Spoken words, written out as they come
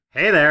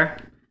Hey there.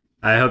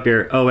 I hope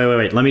you're... Oh,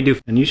 wait. Let me do...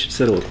 And you should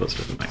sit a little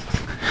closer to the mic.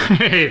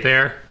 Hey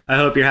there. I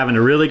hope you're having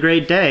a really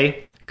great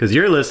day, because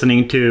you're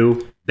listening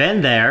to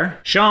Been There.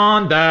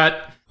 Sean,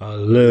 that... A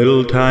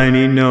little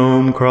tiny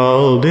gnome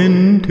crawled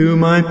into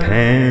my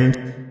pants.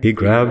 He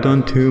grabbed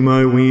onto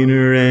my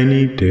wiener and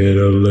he did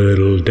a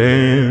little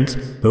dance.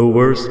 The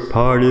worst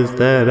part is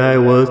that I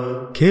was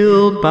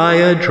killed by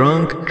a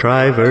drunk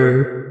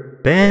driver.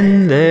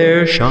 Been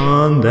there,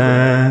 Sean,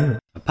 that.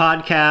 A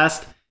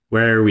podcast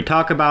where we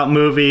talk about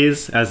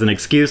movies as an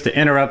excuse to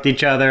interrupt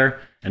each other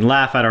and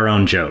laugh at our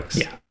own jokes.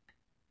 Yeah.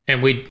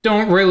 And we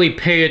don't really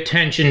pay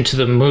attention to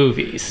the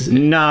movies.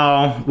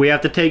 No, we have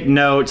to take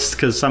notes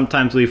because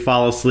sometimes we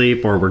fall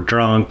asleep or we're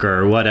drunk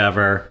or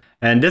whatever.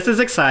 And this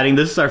is exciting.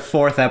 This is our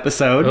 4th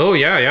episode. Oh,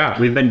 yeah.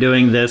 We've been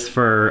doing this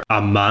for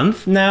a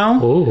month now.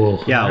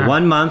 Oh. Yeah,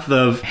 1 month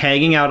of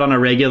hanging out on a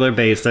regular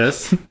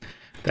basis.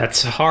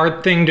 That's a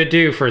hard thing to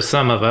do for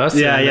some of us.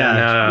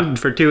 Yeah.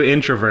 For 2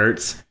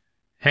 introverts.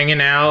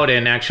 Hanging out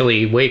and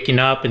actually waking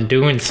up and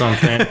doing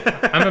something.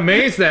 I'm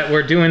amazed that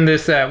we're doing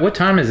this at... What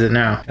time is it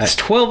now? It's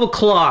 12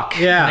 o'clock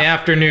in the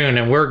afternoon,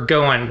 and we're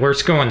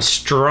going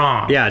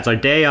strong. Yeah, it's our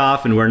day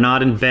off, and we're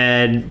not in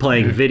bed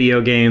playing video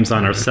games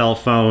on our cell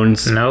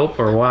phones. Nope,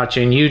 we're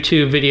watching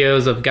YouTube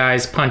videos of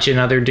guys punching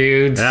other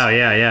dudes. Oh,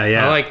 yeah.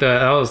 I like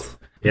those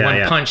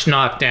punch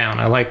knockdown.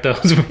 I like those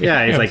videos.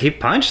 Yeah, he's like, he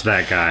punched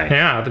that guy.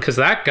 Yeah, because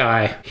that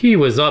guy, he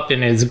was up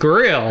in his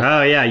grill.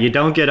 Oh, yeah, you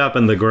don't get up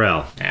in the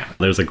grill. Yeah.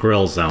 There's a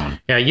grill zone.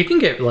 Yeah, you can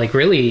get,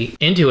 really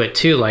into it,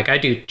 too. Like, I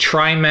do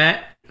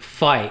TriMet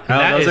Fight.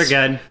 Oh, those are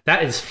good.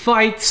 That is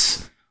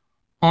fights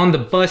on the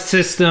bus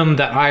system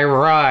that I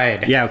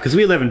ride. Yeah, because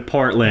we live in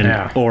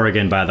Portland,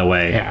 Oregon, by the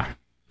way. Yeah,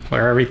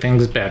 where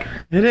everything's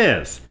better. It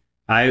is.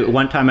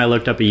 One time I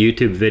looked up a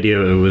YouTube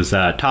video. It was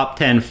top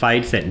 10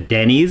 fights at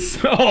Denny's.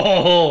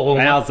 Oh,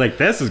 and I was like,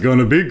 this is going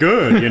to be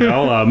good,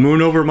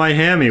 moon over my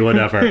hammy,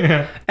 whatever.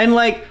 Yeah. And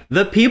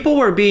the people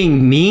were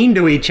being mean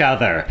to each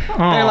other. Oh.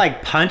 They're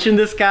punching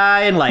this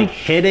guy and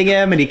hitting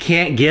him and he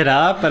can't get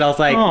up. And I was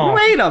like,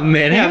 wait a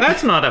minute. Yeah,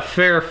 that's not a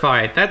fair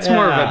fight. That's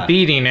more of a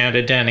beating at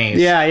a Denny's.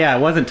 Yeah,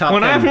 it wasn't top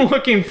 10. When I'm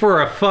looking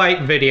for a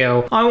fight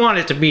video, I want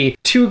it to be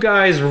 2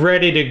 guys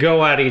ready to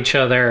go at each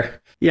other.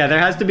 Yeah, there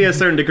has to be a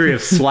certain degree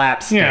of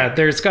slapstick. Yeah,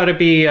 there's got to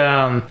be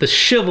the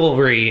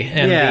chivalry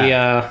and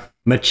the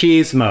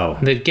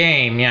machismo. The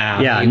game,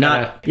 Yeah,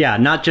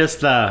 not just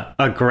the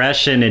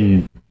aggression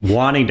and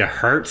wanting to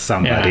hurt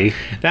somebody. Yeah.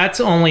 That's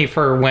only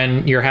for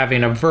when you're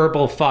having a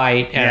verbal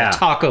fight at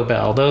Taco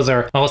Bell. Those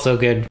are also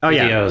good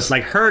videos.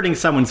 Yeah, hurting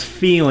someone's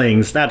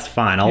feelings, that's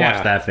fine. I'll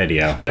watch that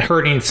video.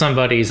 Hurting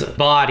somebody's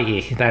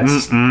body,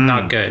 that's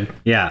not good.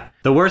 Yeah.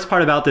 The worst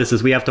part about this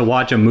is we have to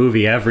watch a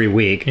movie every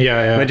week.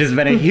 Yeah. Which has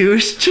been a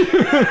huge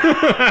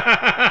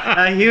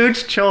a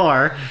huge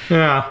chore.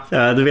 Yeah.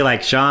 So they'll be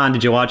like, Sean,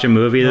 did you watch a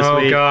movie this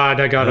week? Oh, God,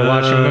 I gotta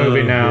watch a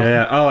movie now.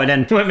 Yeah. Oh, and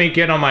then... Let me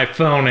get on my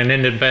phone and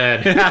into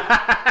bed.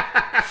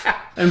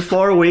 And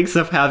 4 weeks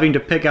of having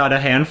to pick out a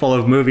handful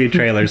of movie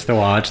trailers to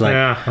watch.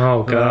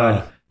 Oh,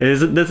 God.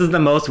 This is the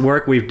most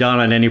work we've done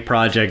on any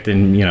project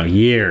in,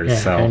 years. Yeah,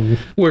 so and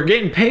we're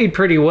getting paid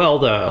pretty well,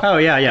 though. Oh,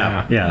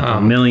 yeah.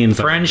 Millions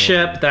of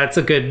friendship, that's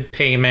a good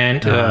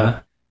payment.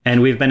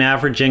 And we've been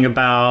averaging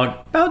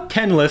about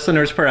 10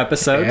 listeners per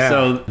episode. Yeah.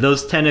 So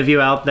those 10 of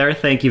you out there,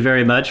 thank you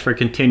very much for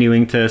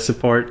continuing to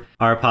support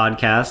our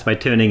podcast by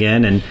tuning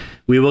in. And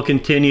we will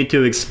continue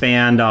to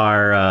expand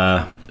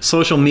our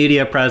social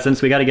media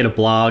presence. We got to get a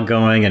blog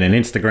going and an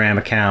Instagram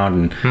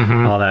account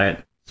and all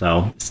that.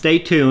 So stay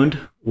tuned.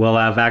 We'll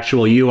have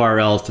actual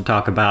URLs to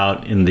talk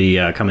about in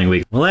the coming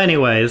week. Well,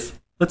 anyways,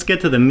 let's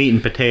get to the meat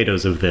and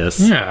potatoes of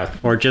this. Yeah.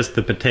 Or just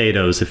the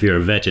potatoes if you're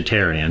a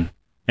vegetarian.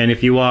 And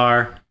if you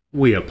are,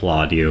 we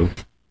applaud you.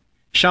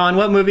 Sean,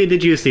 what movie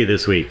did you see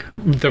this week?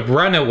 The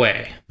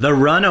Runaway. The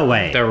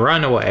Runaway. The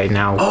Runaway.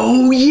 Now.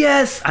 Oh,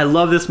 yes. I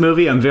love this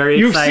movie. I'm very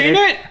excited. You've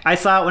seen it? I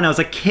saw it when I was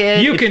a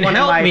kid. You can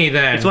help me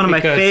then. It's one of my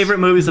favorite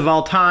movies of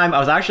all time. I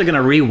was actually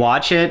going to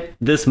rewatch it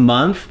this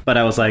month, but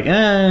I was like,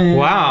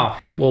 Wow.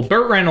 Well,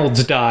 Burt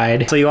Reynolds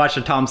died. So you watched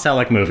a Tom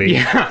Selleck movie.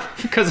 Yeah,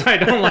 because I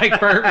don't like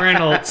Burt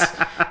Reynolds.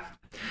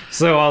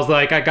 So I was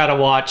like, I got to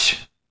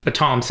watch a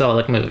Tom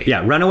Selleck movie.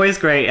 Yeah, Runaway's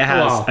great. It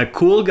has a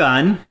cool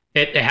gun.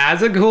 It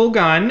has a cool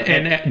gun,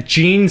 and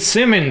Gene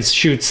Simmons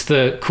shoots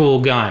the cool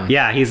gun.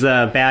 Yeah, he's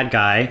a bad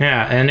guy.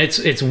 Yeah, and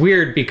it's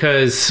weird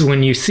because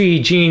when you see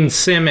Gene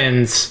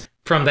Simmons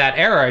from that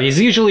era, he's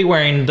usually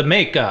wearing the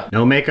makeup.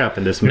 No makeup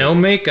in this movie. No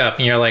makeup,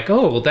 and you're like,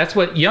 oh, well, that's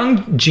what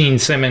young Gene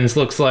Simmons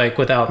looks like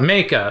without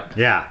makeup.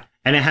 Yeah,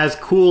 and it has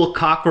cool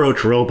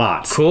cockroach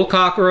robots. Cool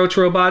cockroach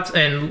robots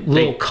and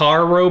little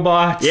car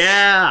robots.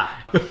 Yeah.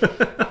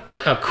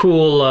 A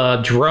cool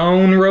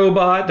drone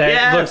robot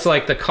that looks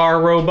like the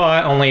car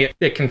robot, only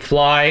it can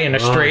fly in a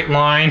straight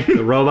line.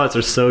 The robots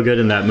are so good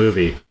in that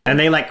movie. And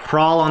they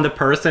crawl on the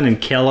person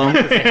and kill them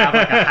because they have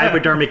a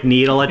hypodermic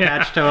needle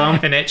attached to them.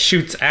 And it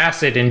shoots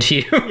acid into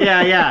you.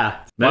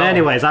 Yeah. But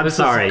anyways, I'm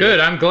sorry. Good.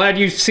 I'm glad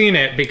you've seen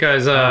it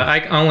because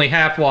I only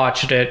half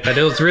watched it, but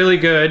it was really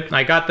good.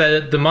 I got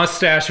the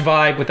mustache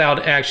vibe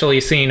without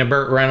actually seeing a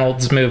Burt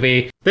Reynolds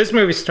movie. This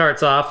movie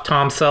starts off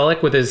Tom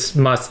Selleck with his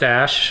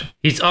mustache.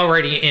 He's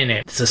already in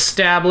it. It's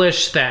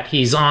established that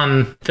he's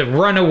on the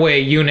runaway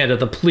unit of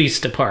the police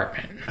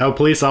department. Oh,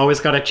 police always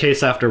got to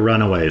chase after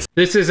runaways.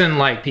 This isn't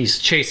like he's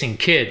chasing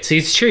kids.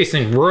 He's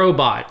chasing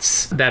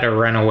robots that are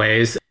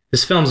runaways.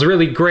 This film's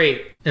really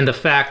great in the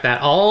fact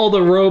that all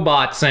the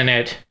robots in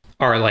it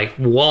are like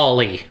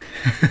WALL-E.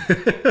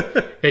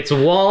 It's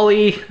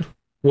WALL-E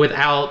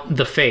without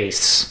the face.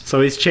 So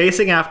he's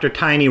chasing after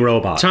tiny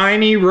robots.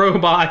 Tiny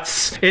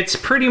robots. It's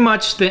pretty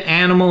much the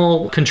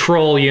animal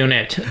control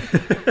unit,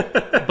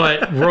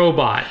 but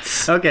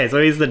robots. Okay,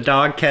 so he's the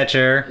dog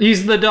catcher.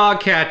 He's the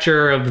dog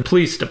catcher of the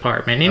police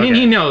department, and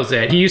he knows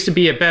it. He used to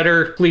be a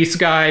better police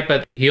guy,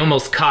 but he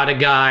almost caught a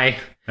guy.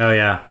 Oh,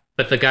 yeah.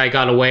 But the guy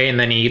got away, and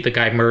then the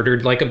guy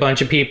murdered like a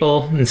bunch of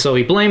people, and so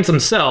he blames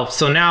himself.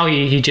 So now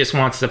he just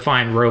wants to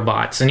find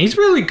robots, and he's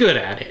really good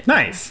at it.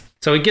 Nice.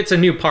 So he gets a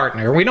new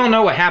partner. We don't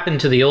know what happened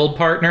to the old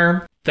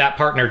partner. That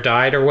partner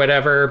died or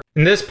whatever.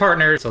 And this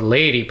partner is a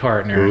lady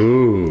partner.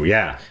 Ooh,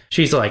 yeah.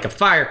 She's like a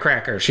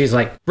firecracker. She's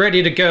like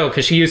ready to go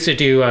because she used to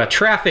do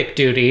traffic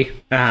duty.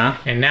 Uh-huh.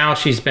 And now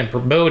she's been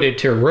promoted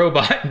to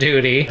robot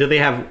duty. Do they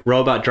have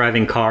robot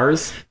driving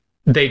cars?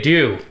 They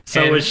do.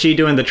 So is she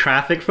doing the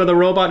traffic for the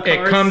robot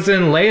cars? It comes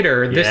in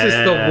later. This is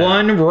the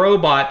one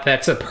robot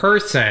that's a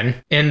person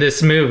in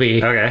this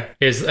movie. Okay.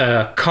 Is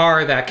a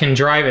car that can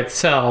drive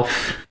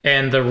itself.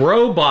 And the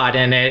robot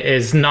in it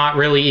is not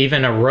really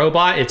even a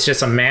robot. It's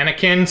just a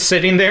mannequin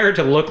sitting there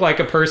to look like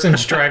a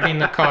person's driving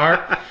the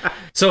car.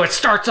 So it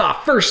starts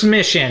off, first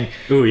mission.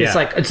 Ooh, yeah. It's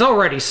like, it's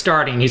already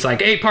starting. He's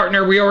like, hey,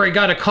 partner, we already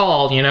got a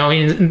call. You know,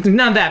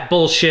 none of that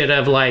bullshit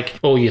of like,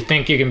 oh, you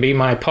think you can be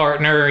my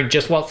partner?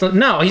 Just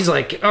no, he's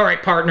like, all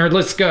right, partner,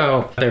 let's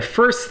go. Their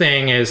first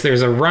thing is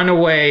there's a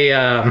runaway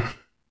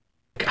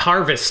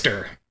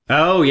harvester.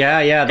 Oh,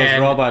 yeah.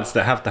 Those robots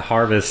that have to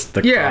harvest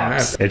the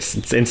crops.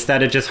 It's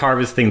instead of just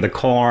harvesting the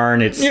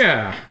corn, it's...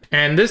 Yeah.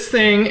 And this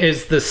thing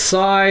is the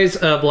size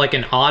of like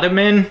an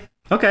ottoman.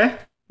 Okay.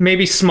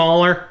 Maybe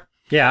smaller.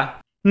 Yeah.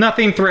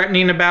 Nothing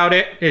threatening about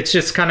it. It's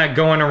just kind of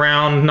going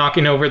around,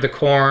 knocking over the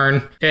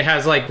corn. It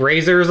has like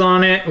razors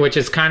on it, which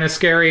is kind of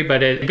scary,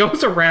 but it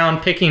goes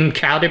around picking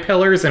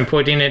caterpillars and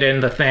putting it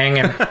in the thing.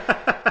 And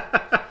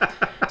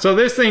so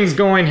this thing's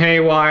going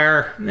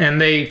haywire,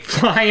 and they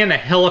fly in a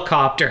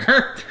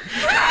helicopter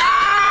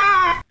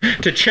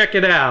to check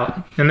it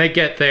out. And they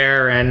get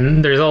there,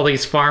 and there's all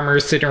these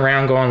farmers sitting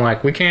around going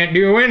like, we can't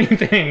do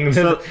anything.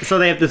 So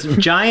they have this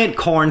giant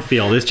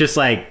cornfield. It's just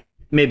like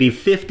maybe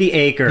 50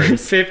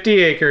 acres.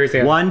 50 acres,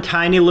 yeah. One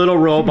tiny little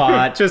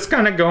robot. Just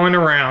kind of going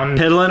around.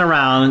 Piddling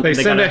around. They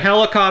send a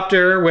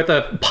helicopter with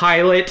a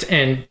pilot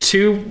and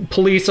 2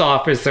 police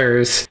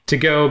officers to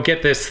go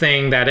get this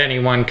thing that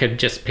anyone could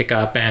just pick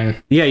up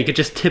and... Yeah, you could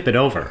just tip it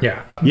over.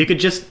 Yeah. You could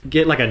just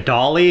get like a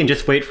dolly and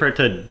just wait for it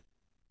to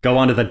go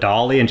onto the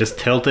dolly and just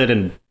tilt it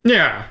and...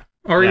 Yeah.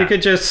 Or you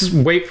could just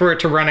wait for it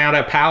to run out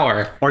of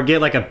power. Or get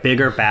like a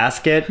bigger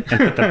basket and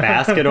put the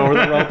basket over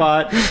the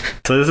robot.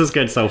 So this is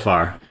good so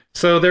far.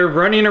 So they're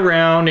running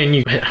around,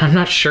 and I'm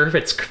not sure if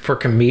it's for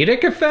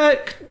comedic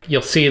effect.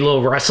 You'll see a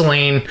little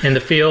rustling in the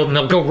field, and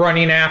they'll go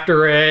running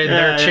after it, and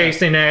they're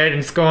chasing it, and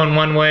it's going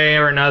one way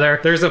or another.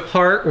 There's a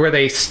part where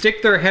they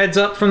stick their heads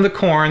up from the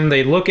corn,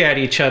 they look at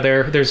each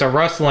other, there's a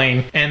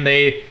rustling, and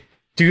they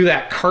do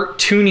that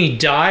cartoony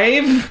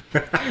dive,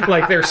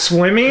 like they're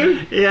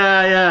swimming.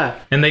 Yeah.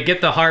 And they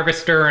get the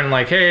harvester and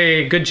like,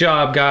 hey, good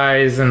job,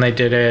 guys, and they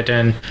did it.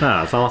 And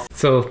that's awesome.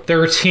 So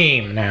they're a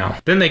team now.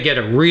 Then they get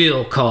a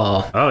real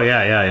call. Oh,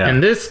 yeah.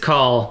 And this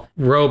call,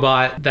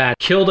 robot that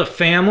killed a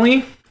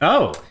family.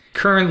 Oh.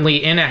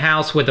 Currently in a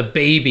house with a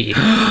baby.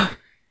 And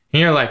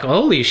you're like,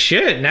 holy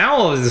shit, now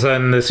all of a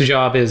sudden this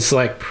job is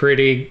like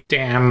pretty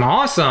damn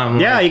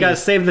awesome. Yeah, like, you gotta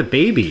save the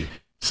baby.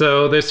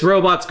 So this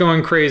robot's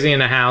going crazy in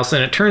the house,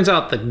 and it turns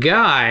out the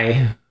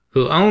guy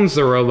who owns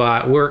the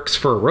robot works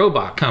for a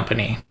robot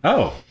company.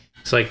 Oh.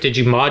 It's like, did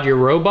you mod your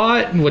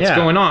robot? What's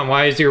going on?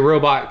 Why is your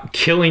robot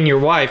killing your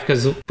wife?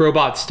 Because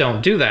robots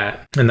don't do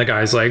that. And the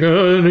guy's like,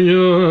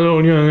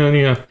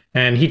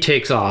 and he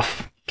takes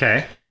off.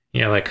 Okay.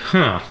 You're like,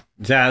 huh.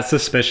 That's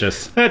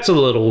suspicious. That's a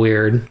little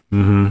weird.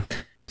 Mm-hmm.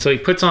 So he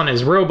puts on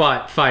his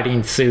robot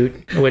fighting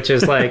suit, which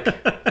is like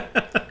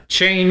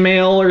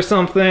chainmail or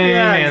something.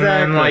 Yeah, and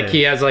then like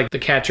he has like the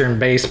catcher in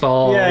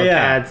baseball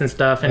pads and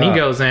stuff. And he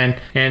goes in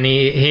and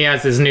he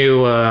has his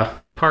new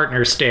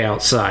partner stay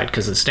outside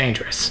because it's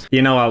dangerous.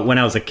 You know, when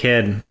I was a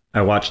kid,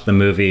 I watched the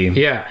movie.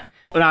 Yeah.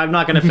 But I'm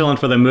not going to fill in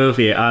for the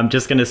movie. I'm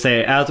just going to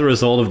say, as a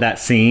result of that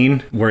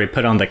scene where he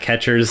put on the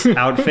catcher's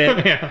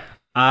outfit,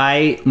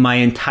 my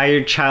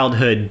entire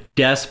childhood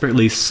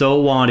desperately so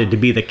wanted to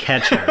be the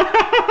catcher.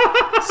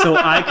 So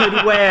I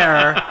could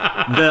wear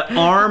the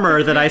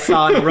armor that I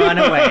saw in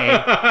Runaway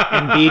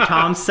and be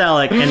Tom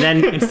Selleck, and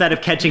then instead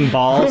of catching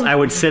balls, I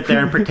would sit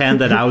there and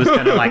pretend that I was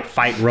gonna like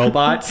fight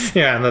robots.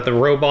 Yeah, and that the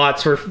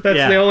robots were.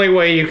 That's the only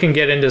way you can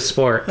get into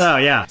sports. Oh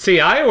yeah. See,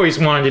 I always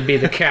wanted to be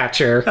the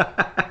catcher.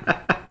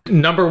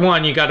 Number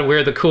one, you got to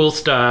wear the cool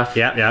stuff.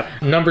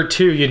 Yep. Number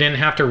two, you didn't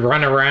have to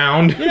run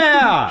around.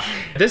 Yeah.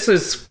 This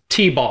is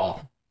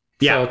T-ball.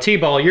 Yeah. So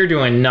T-ball, you're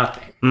doing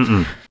nothing.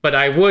 Mm-mm. But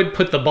I would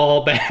put the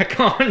ball back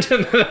onto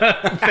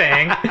the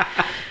thing.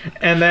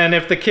 And then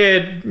if the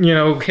kid,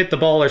 hit the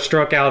ball or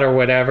struck out or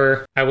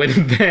whatever, I would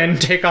then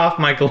take off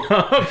my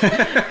glove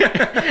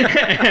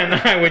and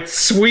I would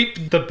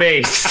sweep the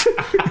base.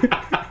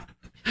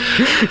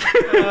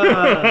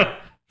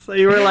 So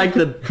you were like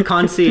the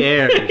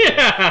concierge,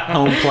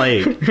 home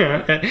plate.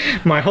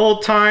 My whole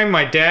time,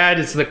 my dad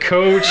is the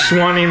coach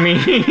wanting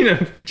me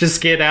to just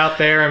get out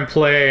there and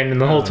play. And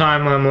the whole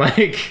time I'm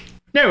like,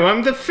 no,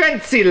 I'm the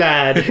fancy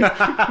lad.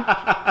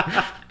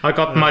 I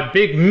got my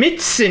big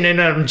mitts in and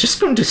I'm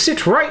just going to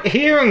sit right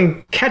here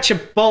and catch a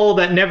ball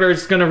that never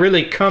is going to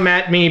really come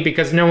at me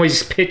because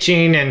nobody's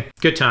pitching and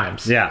good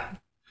times. Yeah.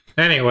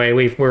 Anyway,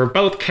 we're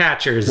both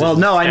catchers. Well,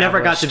 no, I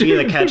never got to be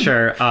the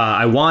catcher.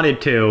 I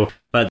wanted to,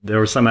 but there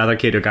was some other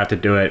kid who got to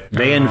do it.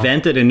 They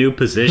invented a new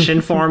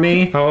position for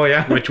me. Oh,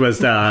 yeah? Which was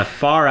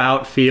far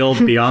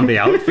outfield beyond the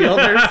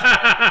outfielders.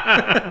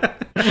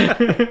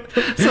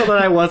 So that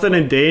I wasn't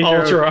in danger.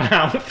 Ultra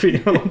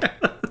outfield.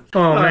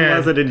 Oh, man. I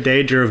wasn't in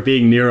danger of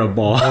being near a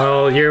ball.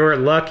 Well, you were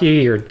lucky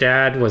your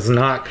dad was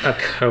not a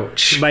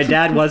coach. My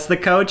dad was the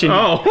coach. And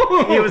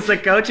he was the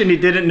coach and he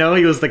didn't know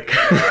he was the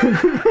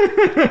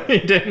coach. He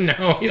didn't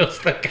know he was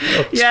the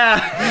coach.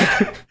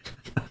 Yeah.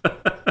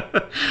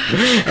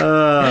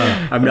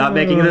 I'm not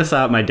making this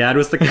up. My dad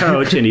was the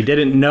coach and he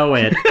didn't know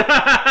it.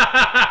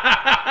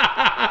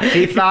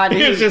 He thought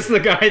he was just the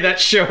guy that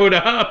showed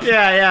up.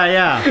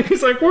 Yeah.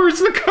 He's like, where's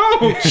the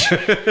coach?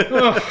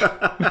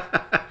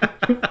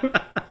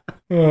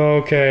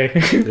 Okay.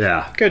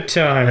 Yeah. Good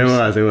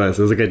times. It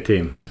was a good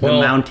team. The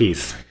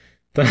Mounties.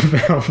 The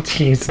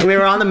Mounties. We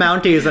were on the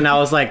Mounties and I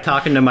was like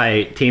talking to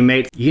my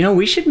teammates,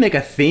 we should make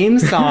a theme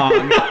song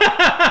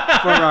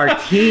for our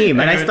team.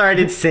 And I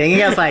started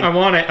singing. I was like, I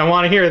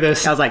want to hear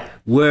this. I was like,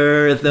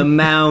 we're the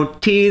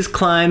Mounties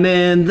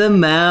climbing the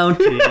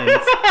mountains.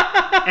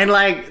 And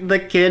like the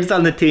kids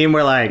on the team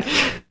were like,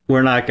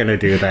 we're not going to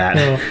do that.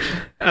 Oh,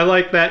 I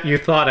like that you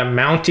thought a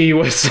Mountie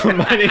was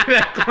somebody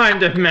that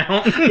climbed a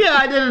mountain. Yeah,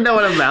 I didn't know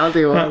what a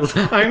Mountie was.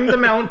 I'm the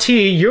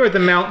Mountie, you're the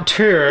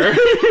Mounteur.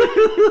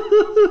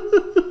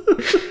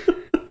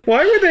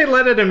 Why would they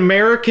let an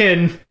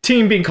American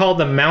team be called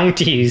the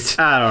Mounties?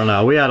 I don't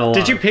know. We had a lot.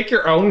 Did you pick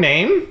your own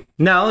name?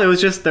 No, it was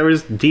just, there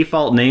was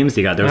default names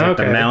you got. There was like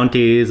the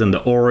Mounties and the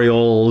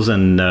Orioles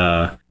and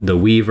the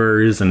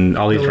Weavers and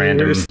all these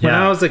random. When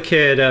I was a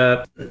kid,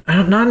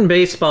 not in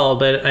baseball,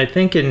 but I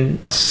think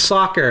in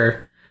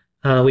soccer,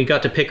 we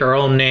got to pick our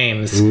own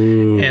names.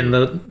 Ooh. And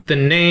the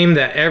name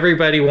that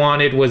everybody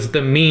wanted was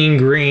the Mean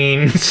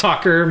Green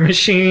Soccer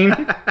Machine.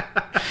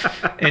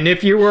 And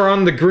if you were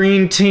on the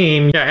green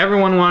team,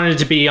 everyone wanted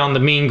to be on the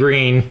Mean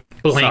Green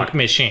Blink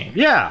Machine.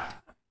 Yeah.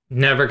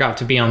 Never got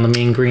to be on the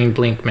Mean Green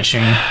Blink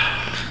Machine.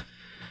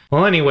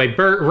 Well, anyway,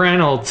 Burt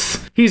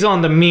Reynolds, he's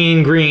on the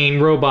Mean Green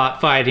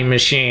Robot Fighting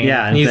Machine.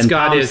 Yeah, and he's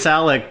got Tom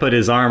Selleck put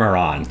his armor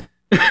on.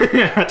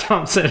 Yeah,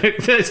 Tom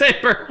Selleck. They say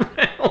Burt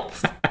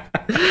Reynolds.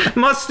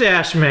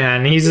 Mustache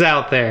Man, he's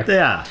out there.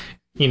 Yeah.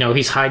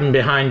 He's hiding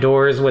behind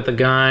doors with a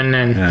gun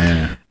and...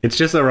 Yeah. It's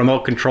just a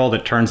remote control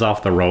that turns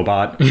off the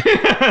robot.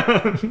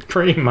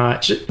 Pretty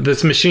much.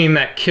 This machine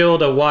that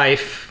killed a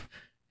wife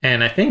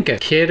and I think a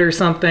kid or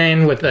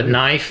something with a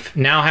knife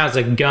now has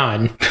a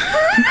gun.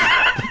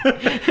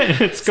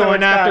 It's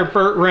going after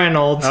Burt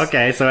Reynolds.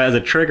 Okay, so it has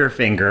a trigger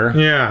finger.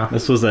 Yeah.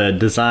 This was a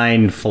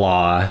design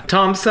flaw.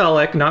 Tom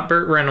Selleck, not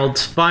Burt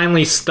Reynolds,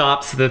 finally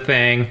stops the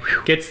thing,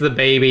 gets the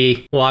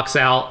baby, walks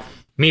out,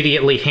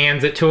 immediately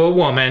hands it to a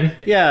woman.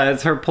 Yeah,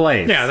 it's her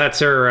place. Yeah, that's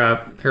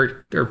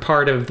her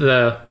part of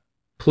the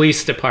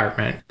police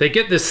department. They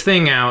get this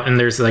thing out and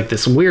there's like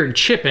this weird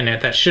chip in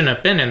it that shouldn't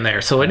have been in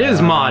there. So it is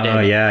modded. Oh,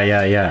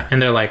 yeah.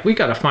 And they're like, we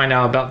got to find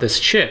out about this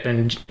chip.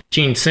 And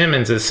Gene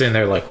Simmons is in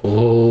there like,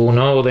 oh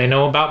no, they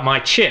know about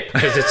my chip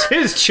because it's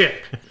his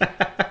chip.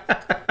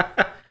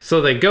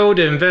 So they go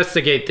to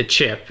investigate the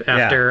chip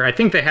after, I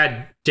think they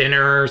had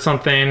dinner or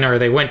something, or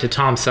they went to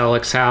Tom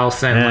Selleck's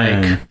house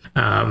and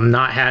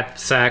not had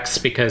sex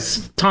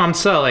because Tom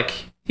Selleck,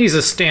 he's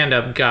a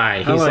stand-up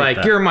guy. He's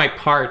like you're my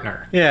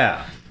partner.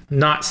 Yeah.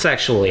 Not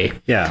sexually.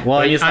 Yeah. Well,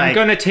 I'm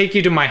going to take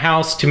you to my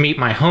house to meet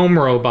my home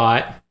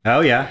robot.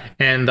 Oh, yeah.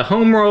 And the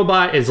home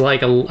robot is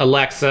like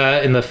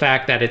Alexa in the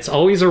fact that it's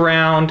always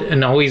around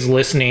and always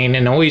listening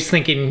and always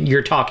thinking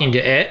you're talking to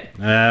it.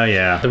 Oh,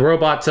 yeah. The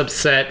robot's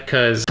upset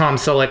because Tom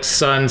Selleck's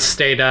son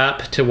stayed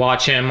up to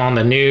watch him on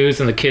the news,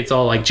 and the kid's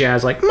all like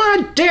jazzed, like,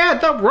 my dad,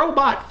 the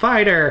robot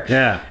fighter.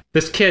 Yeah.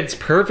 This kid's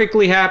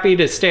perfectly happy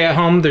to stay at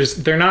home.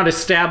 They're not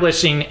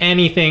establishing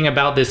anything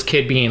about this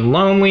kid being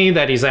lonely,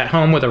 that he's at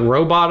home with a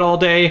robot all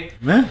day.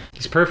 Eh,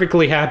 He's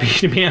perfectly happy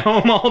to be at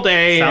home all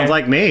day. sounds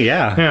like me,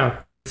 yeah.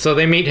 Yeah. So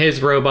they meet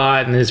his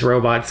robot, and his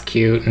robot's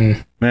cute.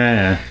 And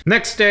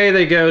next day,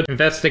 they go to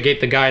investigate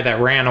the guy that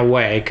ran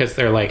away because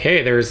they're like,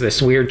 hey, there's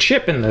this weird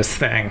chip in this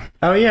thing.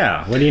 Oh,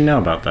 yeah. What do you know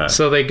about that?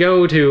 So they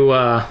go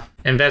to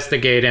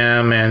investigate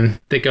him, and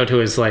they go to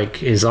his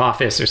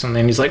office or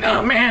something. He's like,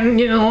 oh, man,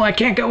 I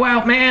can't go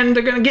out, man.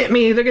 They're going to get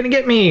me. They're going to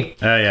get me.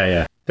 Oh, yeah,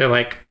 yeah. They're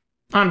like,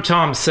 I'm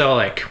Tom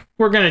Selleck.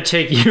 We're going to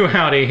take you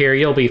out of here.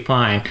 You'll be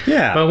fine.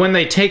 Yeah. But when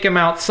they take him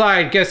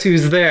outside, guess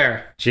who's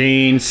there?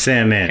 Gene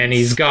Simmons. And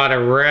he's got a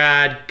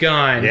rad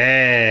gun.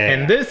 Yeah.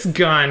 And this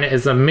gun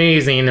is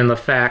amazing in the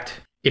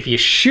fact, if you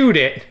shoot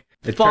it,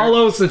 it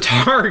follows the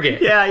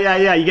target.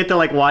 Yeah. You get to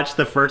watch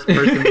the first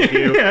person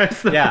view. Yeah,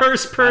 it's the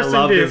first person I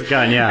love view. this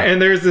gun, yeah.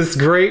 And there's this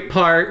great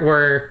part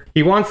where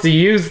he wants to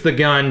use the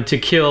gun to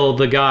kill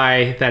the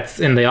guy that's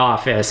in the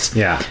office.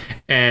 Yeah.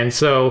 And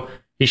so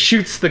he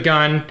shoots the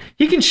gun.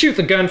 He can shoot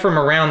the gun from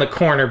around the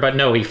corner, but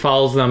no, he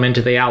follows them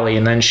into the alley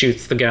and then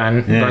shoots the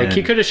gun. Yeah.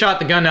 He could have shot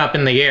the gun up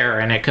in the air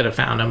and it could have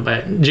found him,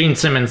 but Gene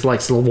Simmons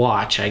likes to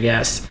watch, I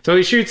guess. So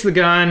he shoots the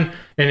gun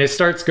and it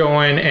starts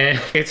going, and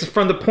it's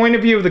from the point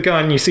of view of the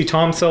gun. You see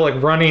Tom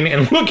Selleck running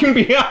and looking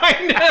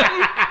behind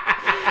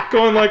him,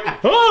 going like,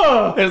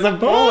 oh, There's a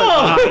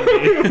bullet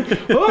behind you.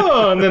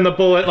 oh, and then the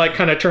bullet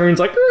kind of turns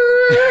like,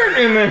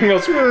 and then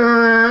goes,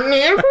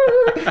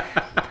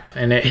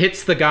 and it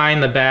hits the guy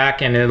in the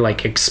back and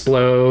it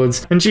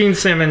explodes, and Gene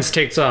Simmons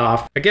takes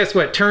off. I guess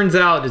what turns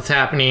out is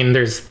happening,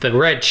 there's the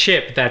red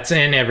chip that's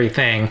in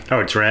everything. Oh,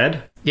 it's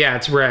red? Yeah,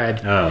 it's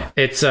red. Oh.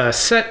 It's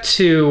set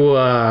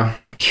to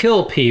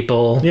kill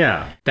people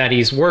that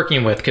he's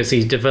working with, because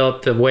he's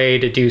developed a way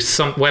to do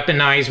some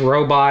weaponized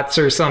robots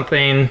or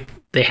something.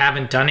 They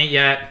haven't done it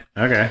yet.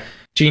 Okay.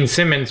 Gene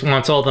Simmons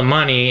wants all the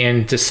money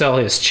and to sell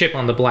his chip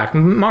on the black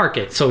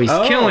market, so he's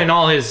killing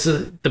all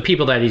the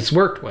people that he's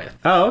worked with.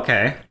 Oh,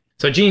 okay.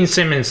 So Gene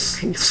Simmons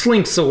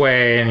slinks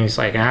away, and he's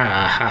like,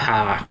 ah, ha,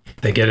 ha.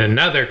 They get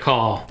another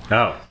call.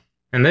 Oh.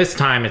 And this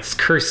time it's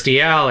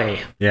Kirstie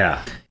Alley.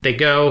 Yeah. They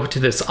go to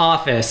this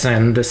office,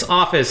 and this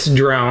office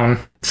drone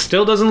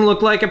still doesn't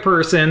look like a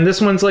person.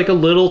 This one's a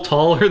little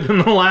taller than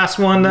the last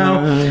one,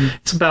 though.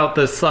 It's about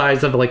the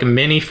size of a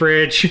mini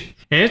fridge.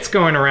 And it's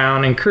going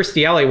around, and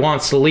Kirstie Alley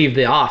wants to leave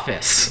the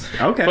office.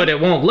 Okay. But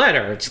it won't let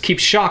her. It just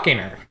keeps shocking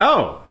her.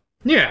 Oh.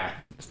 Yeah.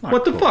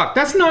 What the fuck?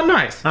 That's not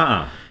nice.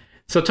 Uh-uh.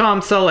 So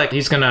Tom Selleck,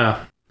 he's going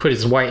to put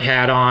his white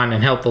hat on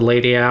and help the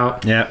lady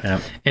out.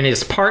 Yeah. And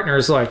his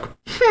partner's like,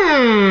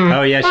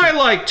 Oh, yeah. I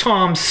like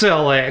Tom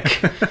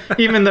Selleck,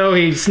 even though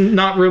he's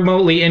not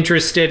remotely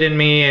interested in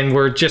me and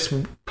we're just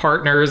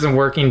partners and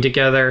working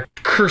together.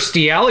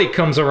 Kirstie Alley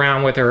comes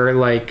around with her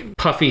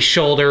puffy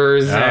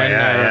shoulders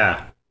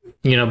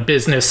and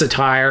business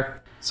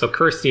attire. So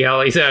Kirstie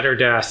Alley's at her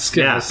desk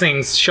and this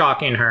thing's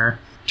shocking her.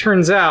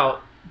 Turns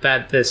out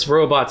that this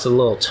robot's a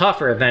little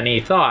tougher than he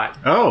thought.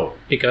 Oh.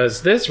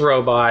 Because this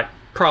robot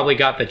probably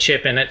got the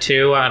chip in it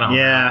too. I don't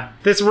know.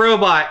 This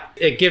robot,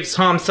 it gives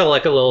Tom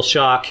Selleck a little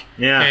shock.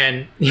 Yeah.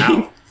 And he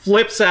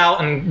flips out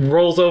and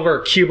rolls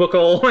over a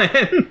cubicle.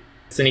 And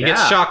he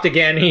gets shocked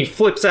again. He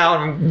flips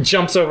out and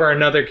jumps over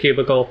another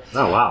cubicle.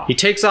 Oh, wow. He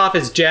takes off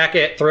his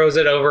jacket, throws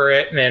it over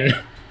it, and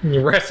then he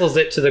wrestles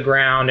it to the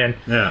ground. And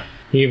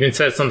he even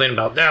says something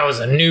about, that was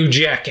a new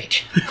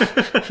jacket.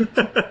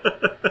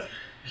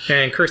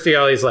 And Kirstie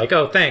Alley's like,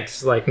 oh,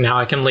 thanks. Now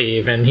I can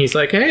leave. And he's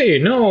like, hey,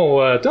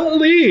 no, don't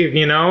leave.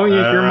 You're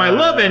my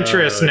love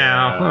interest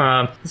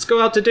now. Let's go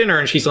out to dinner.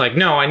 And she's like,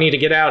 no, I need to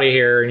get out of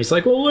here. And he's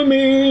like, well, let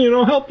me,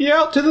 help you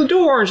out to the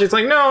door. And she's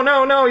like,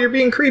 no, you're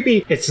being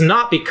creepy. It's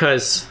not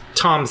because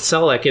Tom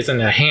Selleck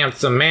isn't a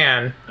handsome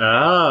man.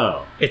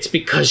 Oh. It's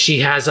because she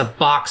has a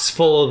box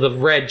full of the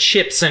red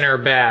chips in her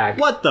bag.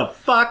 What the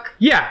fuck?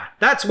 Yeah,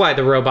 that's why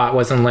the robot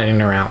wasn't letting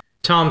her out.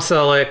 Tom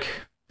Selleck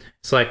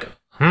is like,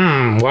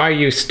 why are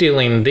you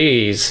stealing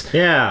these?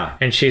 Yeah.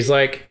 And she's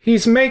like,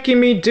 he's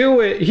making me do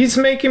it. He's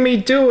making me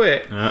do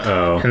it.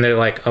 Uh-oh. And they're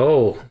like,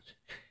 oh,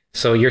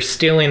 so you're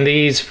stealing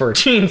these for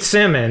Gene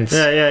Simmons.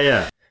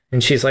 Yeah.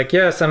 And she's like,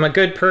 yes, I'm a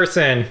good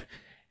person.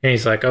 And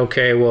he's like,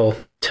 okay, well,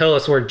 tell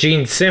us where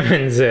Gene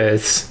Simmons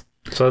is.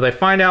 So they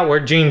find out where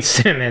Gene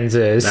Simmons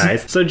is.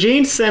 Nice. So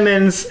Gene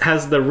Simmons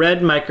has the red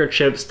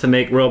microchips to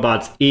make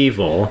robots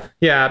evil.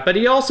 Yeah, but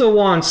he also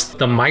wants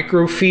the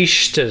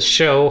microfiche to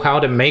show how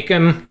to make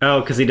them.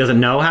 Oh, because he doesn't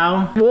know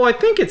how? Well, I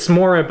think it's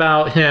more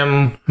about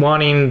him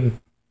wanting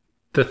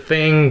the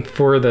thing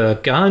for the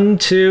gun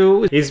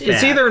too. He's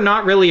It's bad. either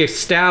not really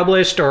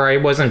established or I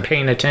wasn't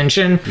paying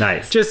attention.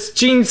 Nice. Just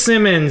Gene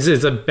Simmons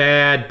is a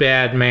bad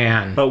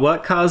man. But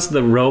what caused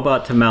the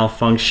robot to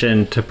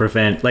malfunction to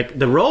prevent, like,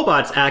 the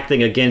robot's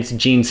acting against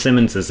Gene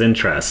Simmons'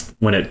 interest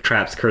when it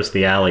traps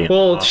Kirstie Alley in the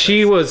Well, office.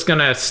 she was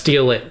gonna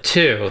steal it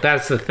too.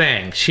 That's the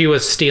thing. She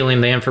was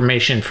stealing the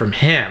information from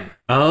him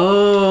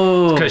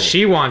Oh. because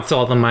she wants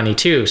all the money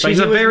too. She's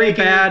he a was very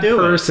making her bad do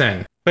it.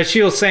 person. But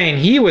she was saying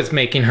he was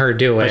making her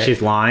do it. But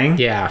she's lying?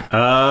 Yeah,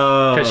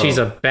 Oh. because she's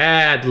a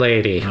bad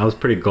lady. I was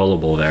pretty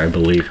gullible there. I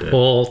believed it.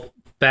 Well,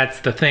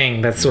 that's the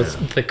thing. That's what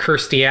the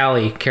Kirstie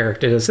Alley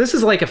character is. This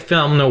is like a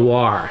film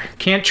noir.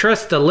 Can't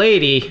trust a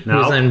lady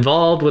No. who's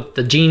involved with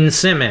the Gene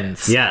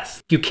Simmons.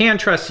 Yes. You can't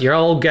trust your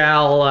old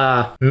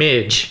gal,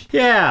 Midge.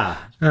 Yeah.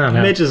 I don't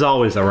know. Mitch is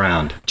always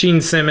around.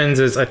 Gene Simmons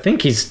is, I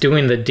think he's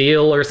doing the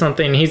deal or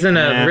something. He's in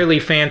a Yeah. really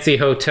fancy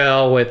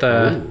hotel with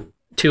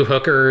two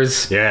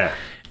hookers. Yeah.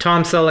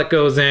 Tom Selleck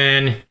goes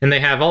in, and they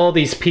have all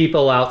these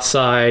people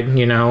outside,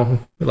 you know,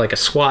 like a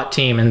SWAT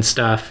team and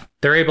stuff.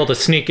 They're able to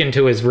sneak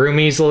into his room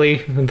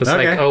easily. It's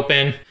Okay. like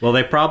open. Well,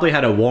 they probably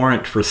had a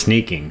warrant for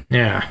sneaking.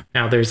 Yeah.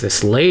 Now there's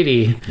this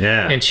lady.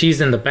 Yeah. And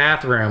she's in the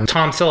bathroom.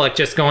 Tom Selleck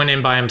just going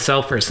in by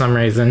himself for some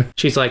reason.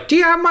 She's like, "Do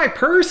you have my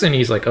purse?" And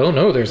he's like, "Oh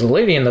no, there's a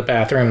lady in the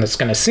bathroom that's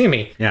gonna see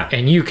me." Yeah.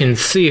 And you can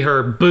see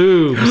her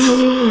boobs.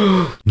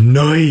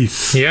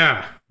 Nice.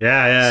 Yeah.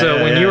 Yeah.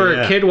 So when you were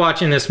a kid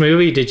watching this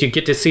movie, did you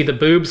get to see the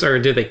boobs or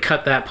did they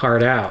cut that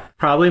part out?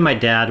 Probably my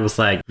dad was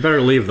like,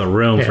 better leave the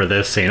room for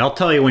this scene. I'll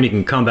tell you when you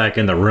can come back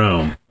in the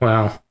room.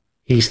 Well,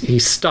 he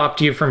stopped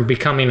you from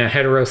becoming a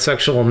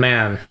heterosexual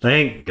man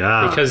Thank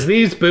God. because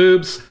these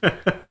boobs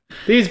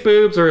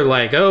are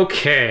like,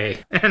 okay.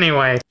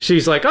 Anyway,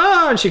 she's like,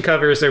 oh, and she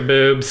covers her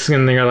boobs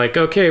and they're like,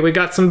 okay, we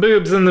got some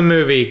boobs in the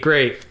movie.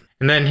 Great.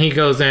 And then he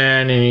goes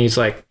in and he's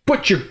like,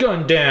 put your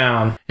gun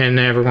down. And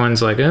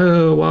everyone's like,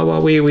 oh, wah, wah,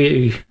 wee,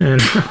 wee.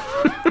 And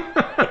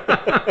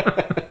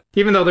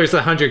even though there's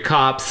 100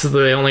 cops,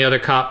 the only other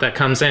cop that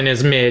comes in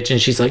is Midge.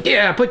 And she's like,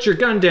 yeah, put your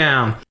gun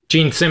down.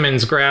 Gene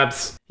Simmons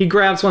grabs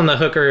one of the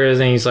hookers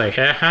and he's like,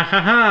 ha ha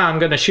ha ha, I'm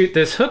going to shoot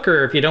this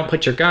hooker if you don't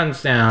put your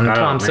guns down. Oh,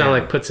 Tom man.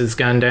 Selleck puts his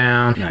gun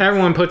down. Nice.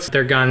 Everyone puts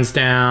their guns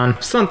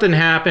down. Something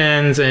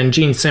happens and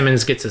Gene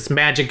Simmons gets his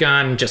magic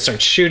gun and just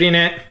starts shooting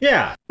it.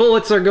 Yeah.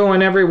 Bullets are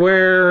going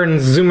everywhere and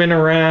zooming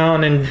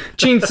around and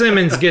Gene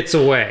Simmons gets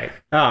away.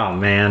 Oh,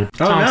 man.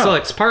 Oh, Tom no.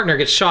 Selleck's partner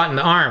gets shot in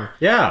the arm.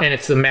 Yeah. And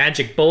it's the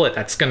magic bullet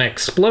that's going to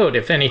explode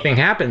if anything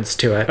happens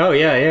to it. Oh,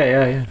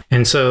 yeah.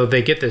 And so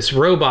they get this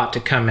robot to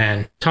come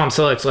in. Tom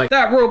Selleck's like,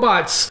 that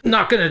robot's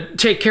not going to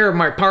take care of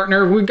my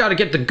partner. We've got to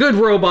get the good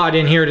robot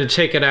in here to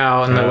take it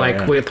out. And they're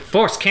like, yeah. the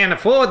Force can't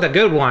afford the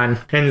good one.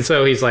 And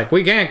so he's like,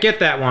 we can't get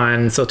that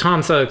one. So Tom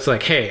Selleck's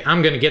like, hey,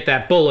 I'm going to get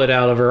that bullet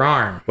out of her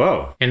arm.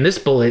 Whoa. And this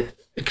bullet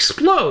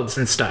explodes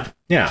and stuff.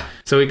 Yeah.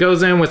 So he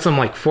goes in with some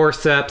like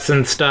forceps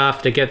and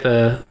stuff to get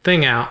the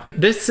thing out.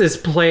 This is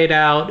played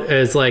out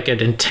as like an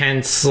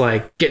intense,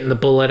 like getting the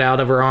bullet out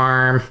of her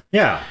arm.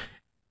 Yeah.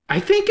 I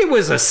think it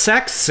was a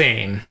sex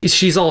scene.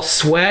 She's all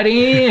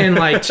sweaty and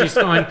like she's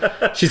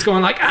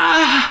going like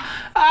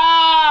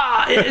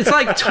ah. It's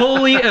like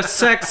totally a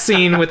sex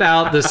scene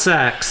without the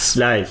sex.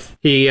 Nice.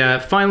 He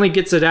finally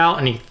gets it out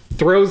and he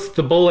throws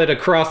the bullet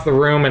across the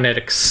room and it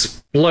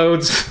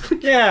explodes.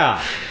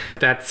 Yeah.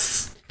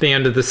 That's the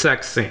end of the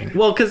sex scene.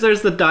 Well, because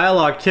there's the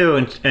dialogue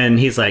too, and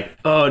he's like,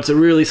 "Oh, it's a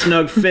really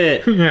snug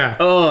fit." Yeah.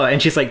 Oh, and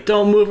she's like,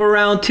 "Don't move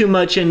around too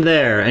much in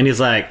there." And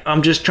he's like,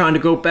 "I'm just trying to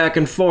go back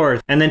and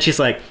forth." And then she's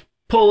like,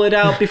 "Pull it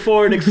out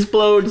before it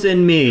explodes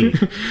in me."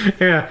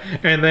 Yeah.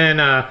 And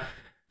then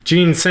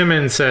Gene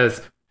Simmons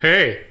says,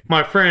 hey,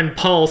 my friend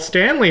Paul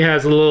Stanley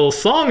has a little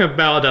song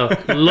about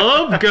a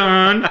love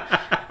gun.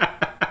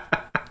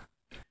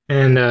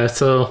 And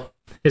so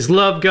his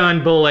love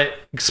gun bullet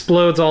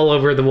explodes all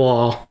over the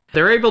wall.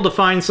 They're able to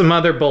find some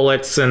other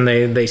bullets and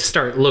they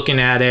start looking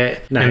at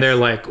it. Nice. And they're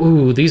like,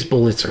 ooh, these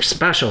bullets are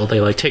special. They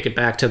like take it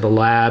back to the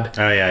lab.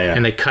 Oh, yeah.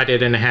 And they cut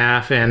it in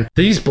half. And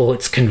these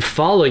bullets can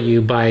follow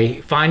you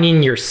by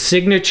finding your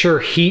signature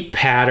heat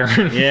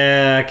pattern.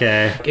 Yeah,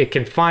 okay. It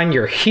can find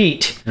your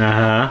heat.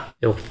 Uh-huh.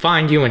 It'll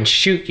find you and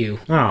shoot you.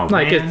 Oh,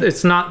 Like man.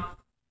 it's not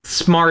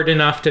smart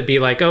enough to be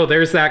like, oh,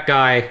 there's that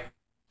guy.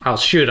 I'll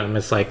shoot him.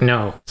 It's like,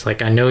 no. It's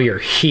like, I know your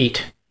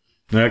heat.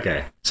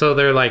 Okay. So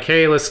they're like,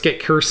 hey, let's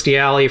get Kirstie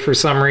Alley for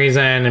some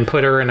reason and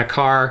put her in a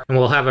car and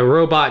we'll have a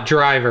robot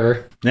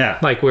driver Yeah.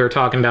 like we were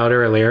talking about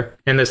earlier.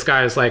 And this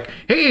guy's like,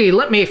 hey,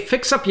 let me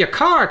fix up your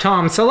car,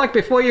 Tom Selleck,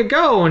 before you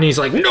go. And he's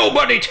like,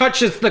 nobody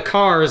touches the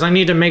cars. I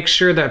need to make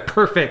sure they're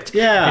perfect.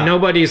 Yeah. And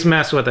nobody's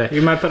messed with it.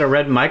 You might put a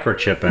red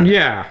microchip in.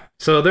 Yeah.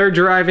 So they're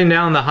driving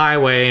down the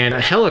highway and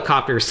a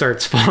helicopter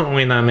starts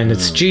following them and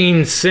it's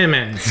Gene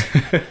Simmons.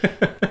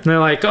 they're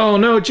like, oh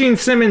no, Gene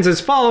Simmons is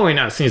following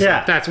us. And he's Yeah.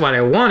 like, that's what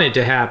I wanted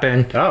to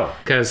happen. Oh.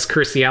 Because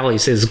Kirstie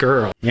Alley's his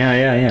girl.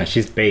 Yeah.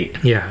 She's bait.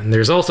 Yeah, and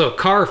there's also a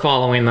car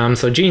following them.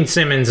 So Gene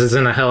Simmons is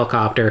in a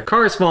helicopter.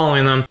 Car's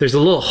following them. There's a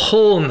little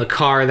hole in the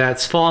car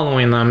that's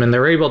following them, and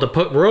they're able to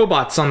put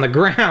robots on the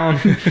ground.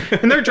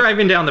 And they're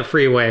driving down the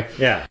freeway.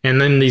 Yeah. And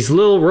then these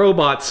little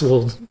robots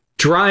will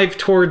drive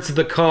towards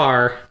the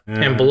car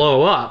and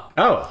blow up.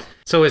 Oh.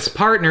 So his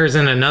partner's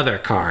in another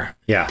car.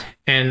 Yeah.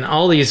 And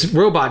all these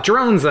robot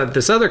drones that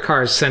this other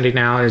car is sending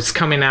out is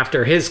coming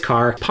after his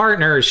car.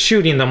 Partner is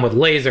shooting them with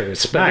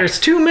lasers. But Nice. there's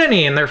too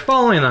many and they're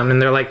following them.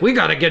 And they're like, we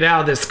got to get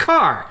out of this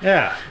car.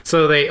 Yeah.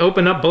 So they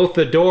open up both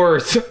the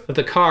doors of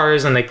the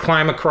cars and they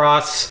climb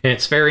across. And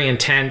it's very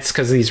intense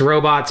because these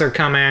robots are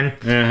coming.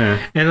 Uh-huh.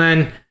 And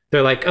then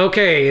they're like,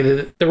 okay,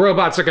 the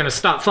robots are going to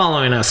stop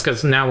following us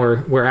because now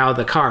we're out of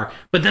the car.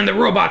 But then the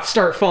robots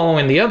start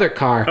following the other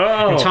car.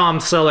 Oh. And Tom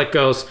Selleck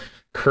goes,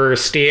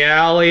 Kirstie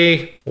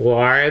Alley,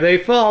 why are they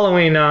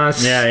following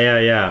us?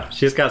 Yeah.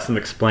 She's got some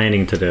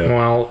explaining to do.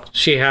 Well,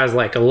 she has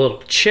like a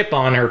little chip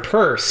on her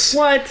purse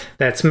What?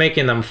 that's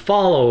making them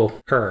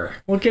follow her.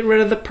 Well, get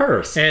rid of the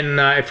purse. And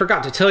I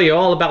forgot to tell you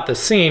all about the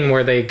scene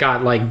where they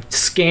got like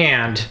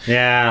scanned.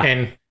 Yeah.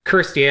 And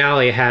Kirstie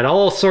Alley had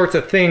all sorts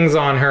of things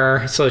on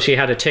her, so she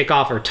had to take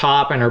off her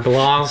top and her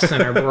blouse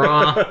and her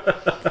bra.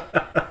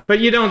 But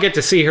you don't get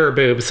to see her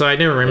boobs, so I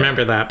didn't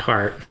remember that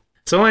part.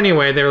 So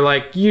anyway, they're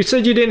like, you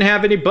said you didn't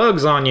have any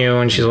bugs on you.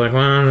 And she's like,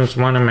 well, there's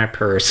one in my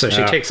purse. So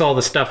she takes all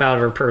the stuff out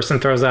of her purse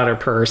and throws out her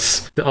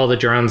purse. All the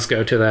drones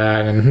go to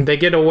that and they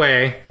get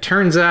away.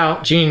 Turns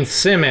out Gene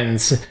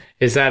Simmons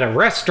is at a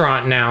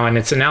restaurant now, and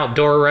it's an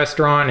outdoor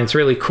restaurant. It's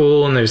really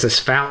cool, and there's this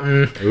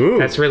fountain. Ooh.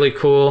 That's really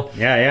cool.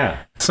 Yeah.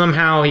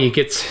 Somehow he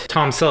gets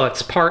Tom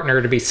Selleck's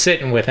partner to be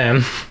sitting with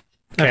him.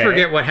 I Okay.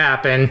 forget what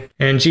happened.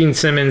 And Gene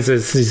Simmons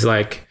he's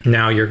like,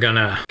 now you're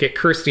gonna get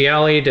Kirstie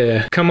Alley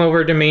to come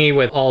over to me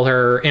with all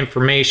her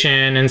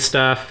information and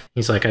stuff.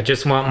 He's like, I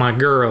just want my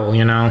girl,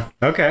 you know?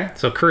 Okay.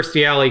 So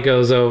Kirstie Alley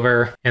goes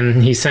over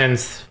and he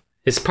sends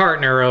his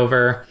partner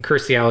over.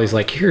 Kirstie Alley's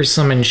like, here's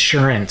some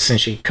insurance. And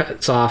she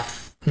cuts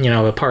off,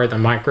 a part of the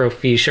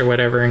microfiche or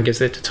whatever and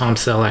gives it to Tom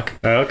Selleck.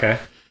 Oh, okay.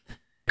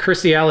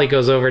 Kirstie Alley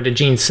goes over to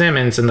Gene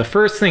Simmons and the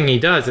first thing he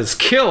does is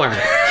kill her.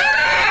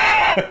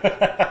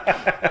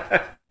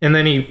 And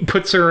then he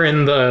puts her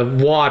in the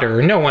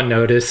water. No one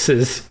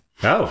notices.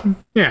 Oh.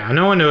 Yeah,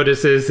 no one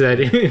notices that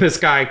this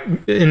guy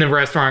in the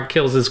restaurant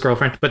kills his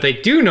girlfriend. But they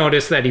do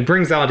notice that he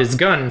brings out his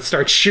gun and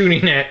starts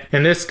shooting it.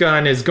 And this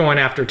gun is going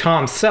after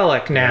Tom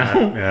Selleck now.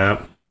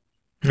 Yeah.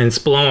 And it's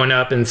blowing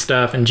up and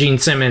stuff. And Gene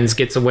Simmons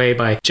gets away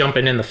by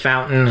jumping in the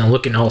fountain and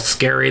looking all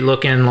scary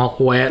looking, all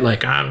wet,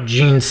 like, I'm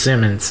Gene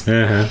Simmons.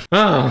 Uh-huh.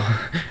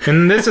 Oh,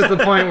 and this is the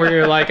point where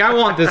you're like, I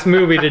want this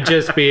movie to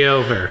just be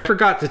over.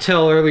 Forgot to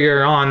tell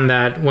earlier on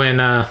that when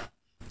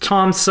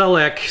Tom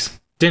Selleck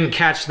didn't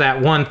catch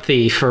that one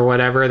thief or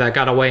whatever that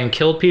got away and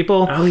killed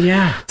people, Oh,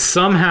 yeah.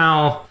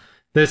 somehow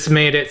this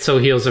made it so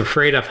he was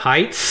afraid of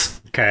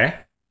heights. Okay.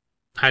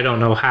 I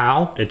don't know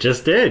how. It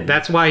just did.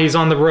 That's why he's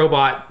on the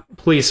robot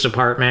police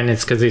department.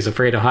 It's because he's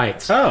afraid of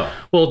heights. Oh.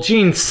 Well,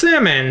 Gene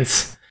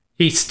Simmons,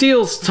 he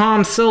steals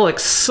Tom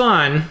Selleck's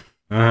son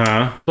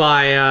Uh-huh.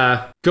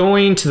 by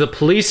going to the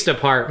police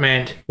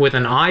department with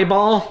an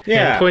eyeball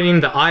Yeah. and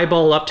putting the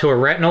eyeball up to a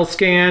retinal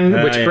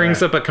scan, which yeah.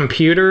 brings up a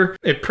computer.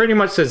 It pretty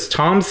much says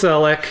Tom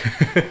Selleck,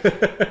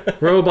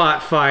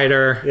 robot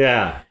fighter,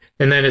 Yeah.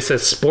 and then it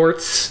says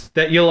sports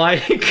that you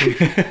like.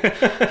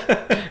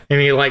 And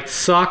he liked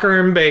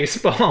soccer and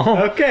baseball.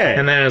 Okay.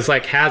 And then it's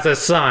like, has a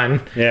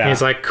son. Yeah. And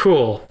he's like,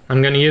 cool.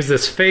 I'm going to use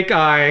this fake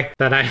eye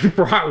that I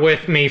brought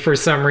with me for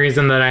some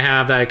reason that I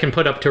have that I can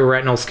put up to a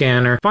retinal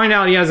scanner. Find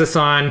out he has a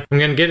son. I'm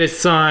going to get his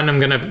son. I'm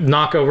going to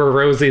knock over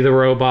Rosie the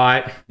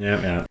robot.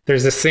 Yeah.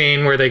 There's a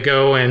scene where they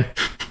go and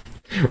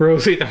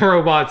Rosie the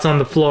robot's on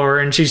the floor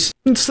and she's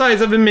the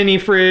size of a mini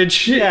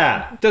fridge.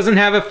 Yeah. Doesn't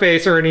have a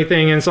face or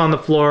anything and it's on the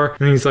floor.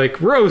 And he's like,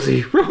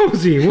 Rosie,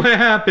 what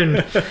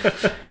happened?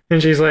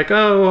 And she's like,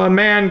 oh, a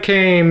man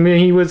came.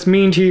 He was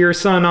mean to your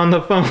son on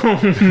the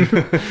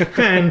phone.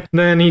 And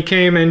then he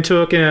came and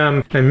took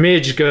him. And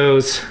Midge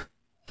goes,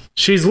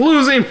 she's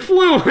losing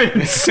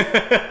fluids.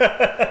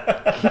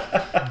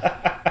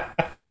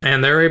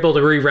 And they're able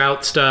to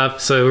reroute stuff.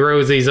 So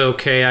Rosie's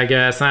okay, I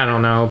guess. I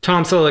don't know.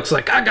 Tom Selleck's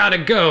like, I gotta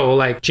go.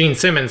 Like Gene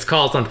Simmons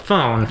calls on the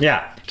phone.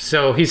 Yeah.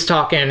 So he's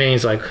talking and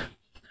he's like,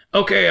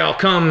 okay, I'll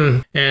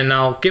come and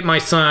I'll get my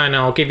son.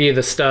 I'll give you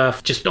the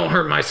stuff. Just don't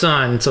hurt my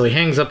son. So he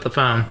hangs up the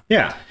phone.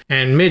 Yeah.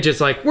 And Midge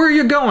is like, where are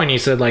you going? He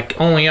said, like,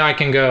 only I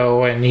can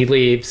go. And he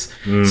leaves.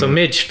 So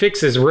Midge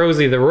fixes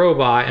Rosie the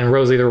robot and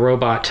Rosie the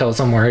robot tells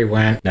him where he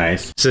went.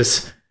 Nice. It's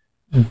this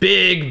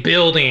big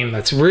building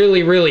that's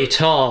really, really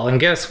tall. And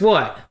guess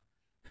what?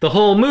 The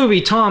whole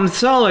movie, Tom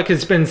Selleck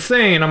has been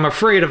saying, I'm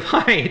afraid of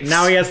heights.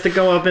 Now he has to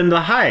go up in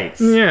the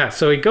heights. Yeah,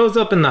 so he goes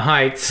up in the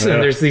heights, Yeah.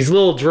 and there's these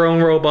little drone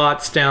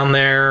robots down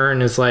there,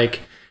 and it's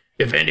like,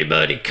 if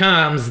anybody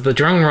comes, the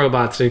drone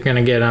robots are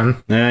gonna get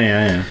them.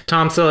 Yeah.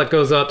 Tom Selleck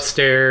goes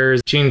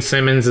upstairs. Gene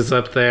Simmons is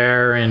up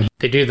there, and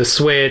they do the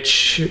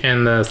switch,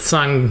 and the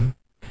sun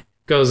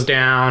goes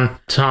down.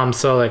 Tom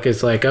Selleck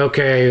is like,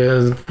 okay,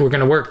 we're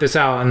gonna work this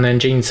out. And then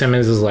Gene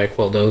Simmons is like,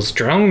 well, those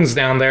drones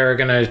down there are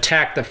gonna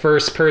attack the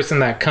first person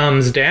that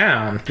comes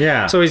down.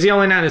 Yeah. So he's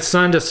yelling at his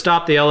son to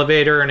stop the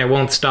elevator, and it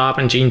won't stop.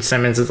 And Gene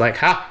Simmons is like,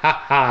 ha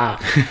ha ha.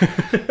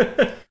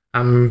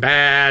 I'm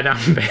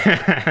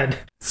bad.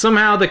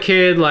 Somehow the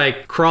kid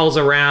like crawls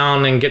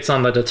around and gets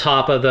on the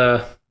top of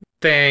the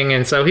thing,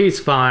 and so he's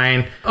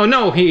fine. Oh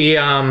no,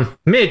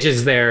 Midge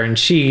is there, and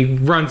she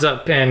runs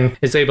up and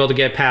is able to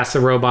get past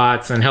the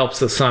robots and helps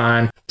the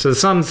son. So the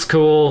son's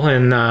cool,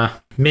 and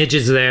Midge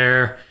is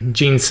there,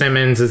 Gene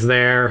Simmons is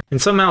there,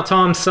 and somehow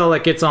Tom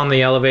Selleck gets on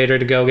the elevator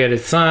to go get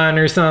his son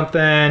or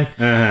something.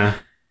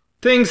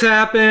 Things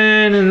happen,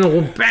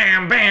 and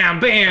bam, bam,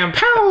 bam,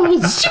 pow,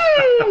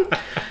 zoom.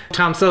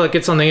 Tom Selleck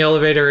gets on the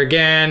elevator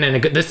again,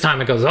 and this time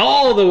it goes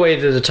all the way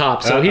to the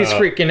top. So he's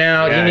freaking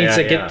out. He needs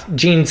to get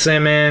Gene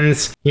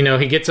Simmons. You know,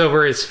 he gets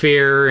over his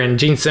fear, and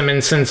Gene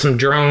Simmons sends some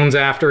drones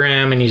after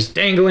him, and he's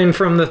dangling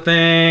from the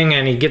thing,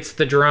 and he gets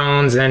the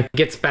drones and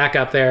gets back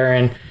up there,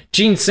 and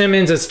Gene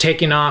Simmons is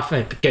taking off,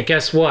 and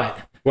guess what?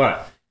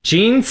 What?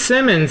 Gene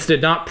Simmons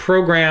did not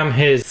program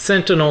his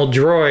Sentinel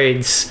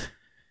droids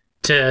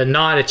to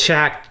not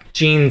attack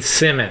Gene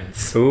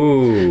Simmons.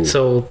 Ooh.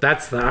 So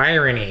that's the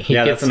irony. He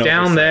gets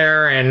down oversight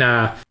there, and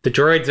the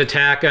droids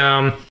attack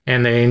him,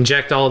 and they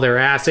inject all their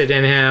acid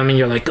in him, and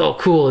you're like, oh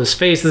cool, his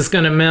face is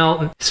gonna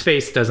melt. His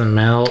face doesn't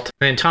melt.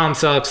 And then Tom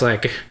Selleck's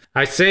like,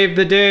 I saved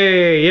the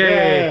day,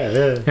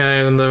 yay.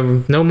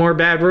 And no more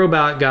bad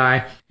robot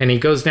guy. And he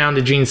goes down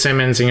to Gene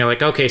Simmons, and you're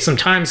like, okay, some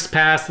time's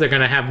passed. They're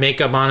going to have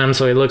makeup on him,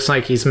 so he looks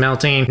like he's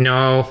melting.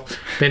 No,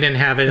 they didn't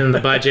have it in the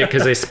budget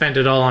because they spent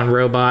it all on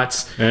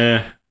robots.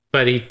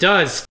 But he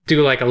does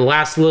do like a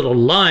last little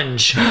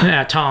lunge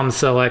at Tom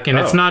Selleck, and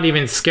it's not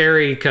even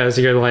scary because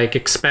you're like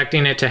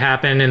expecting it to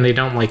happen, and they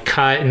don't like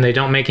cut, and they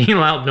don't make any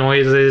loud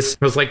noises.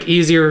 It was like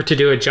easier to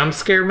do a jump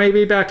scare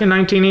maybe back in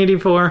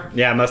 1984.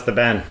 Yeah, it must have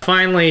been.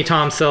 Finally,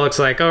 Tom Selleck's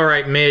like, all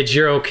right, Midge,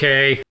 you're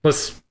okay.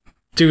 Let's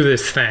do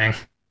this thing.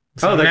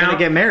 So they're going to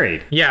get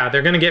married. Yeah,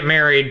 they're going to get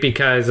married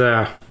because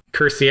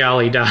Kirstie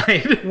Alley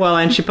died. Well,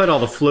 and she put all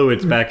the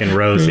fluids back in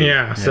Rosie.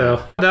 Yeah,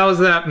 so that was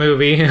that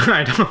movie.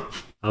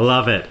 I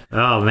love it.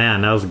 Oh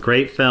man, that was a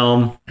great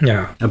film.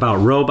 Yeah. About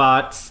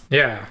robots.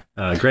 Yeah.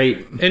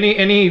 Great.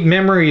 Any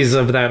memories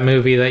of that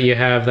movie that you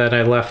have that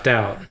I left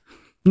out?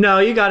 No,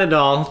 you got it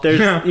all.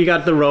 You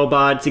got the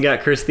robots, you got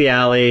Kirstie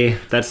Alley.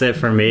 That's it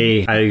for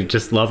me. I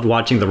just loved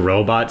watching the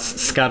robots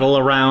scuttle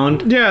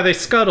around. Yeah, they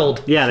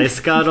scuttled. Yeah, they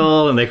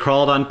scuttle and they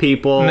crawled on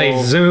people. And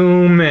they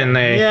zoom and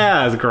they...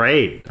 Yeah, it was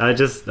great.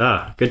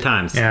 Good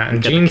times. Yeah,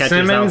 and Gene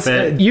Simmons,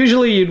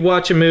 usually you'd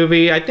watch a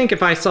movie. I think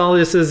if I saw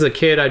this as a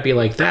kid, I'd be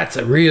like, that's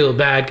a real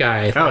bad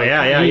guy. Oh,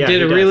 yeah. He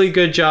did a really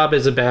good job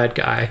as a bad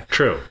guy.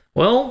 True.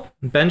 Well,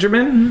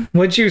 Benjamin,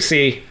 what'd you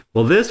see?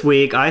 Well, this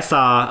week I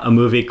saw a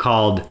movie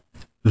called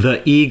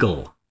The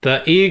Eagle.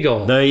 The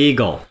Eagle. The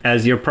Eagle.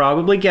 As you're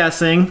probably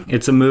guessing,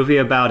 it's a movie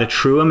about a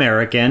true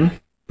American.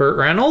 Burt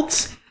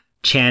Reynolds?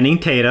 Channing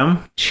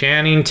Tatum.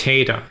 Channing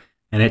Tatum.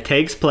 And it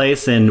takes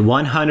place in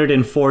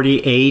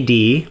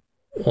 140 AD.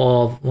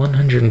 Well,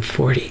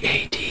 140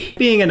 AD.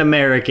 Being an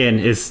American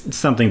is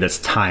something that's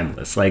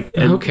timeless.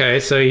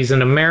 Okay, so he's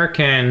an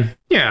American.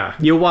 Yeah.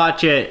 You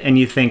watch it and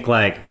you think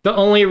like... The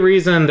only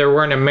reason there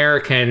weren't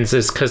Americans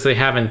is because they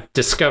haven't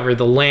discovered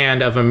the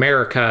land of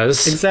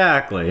Americas.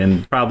 Exactly.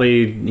 And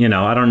probably,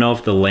 I don't know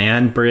if the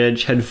land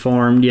bridge had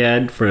formed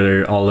yet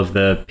for all of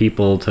the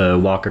people to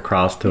walk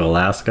across to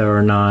Alaska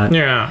or not.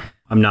 Yeah.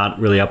 I'm not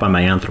really up on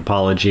my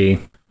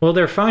anthropology. Well,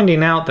 they're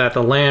finding out that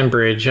the land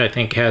bridge, I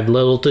think, had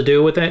little to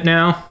do with it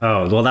now.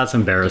 Oh, well, that's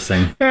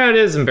embarrassing. Yeah, it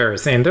is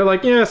embarrassing. They're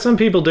like, yeah, some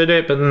people did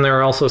it, but then there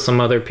are also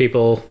some other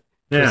people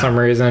for some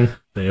reason.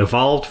 They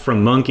evolved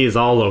from monkeys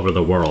all over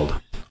the world.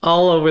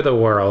 All over the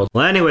world.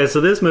 Well, anyway,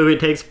 so this movie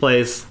takes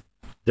place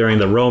during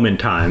the Roman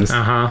times.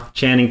 Uh-huh.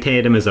 Channing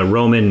Tatum is a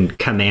Roman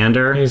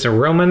commander. He's a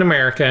Roman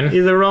American.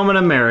 He's a Roman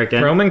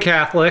American. Roman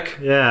Catholic.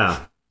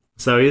 Yeah.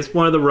 So he's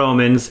one of the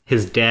Romans.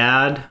 His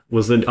dad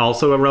was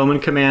also a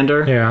Roman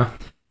commander. Yeah.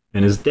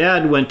 And his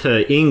dad went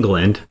to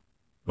England,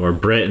 or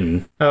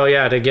Britain. Oh,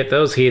 yeah, to get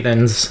those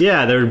heathens.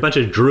 Yeah, there are a bunch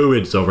of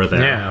druids over there.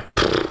 Yeah.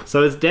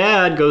 So his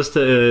dad goes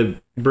to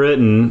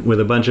Britain with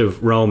a bunch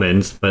of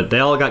Romans, but they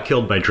all got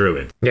killed by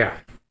druids. Yeah.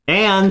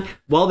 And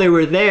while they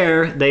were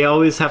there, they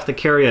always have to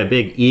carry a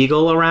big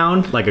eagle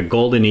around, like a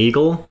golden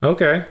eagle.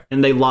 Okay.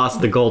 And they lost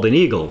the golden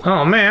eagle.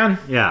 Oh, man.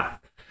 Yeah.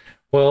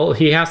 Well,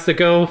 he has to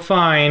go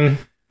find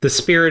the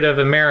spirit of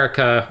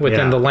America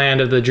within the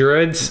land of the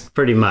druids.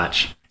 Pretty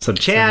much. So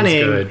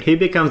Channing, he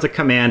becomes a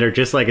commander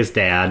just like his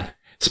dad.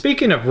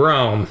 Speaking of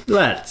Rome,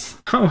 I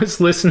was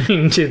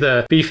listening to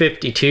the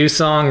B-52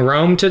 song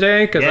Rome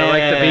today because I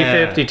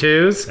like the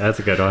B-52s. That's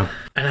a good one.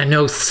 And I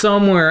know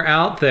somewhere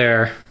out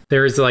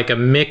there's like a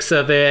mix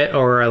of it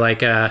or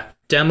like a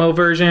demo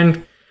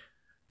version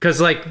Because,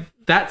 like,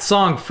 that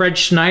song, Fred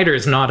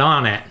Schneider's not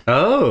on it.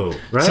 Oh,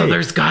 right. So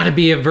there's got to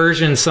be a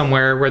version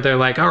somewhere where they're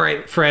like, all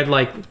right, Fred,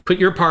 like, put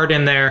your part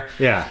in there.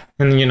 Yeah.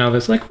 And, you know,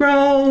 there's like,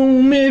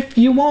 roam if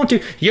you want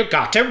to. You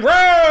got to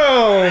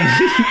roam!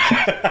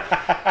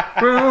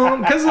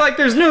 Roam. Because, like,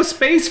 there's no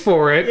space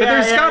for it. But Yeah,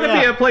 there's got to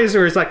be a place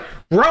where it's like,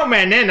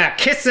 roaming and a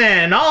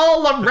kissing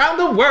all around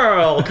the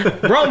world.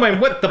 Roaming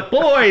with the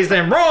boys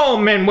and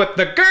roaming with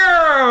the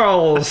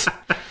girls.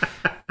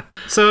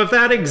 So if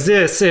that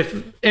exists,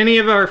 if any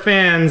of our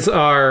fans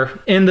are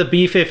in the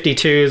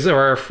B-52s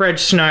or Fred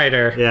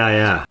Schneider,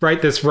 Yeah.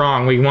 right this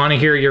wrong. We want to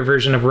hear your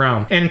version of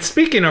Rome. And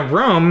speaking of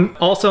Rome,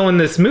 also in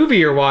this movie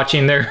you're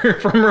watching, they're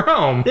from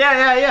Rome.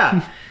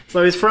 Yeah.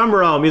 So he's from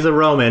Rome. He's a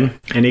Roman,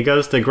 and he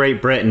goes to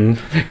Great Britain.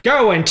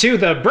 Going to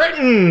the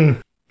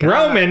Britain,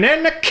 Roman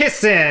and a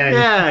kissing.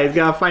 Yeah, he's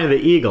got to find the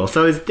eagle.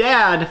 So his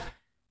dad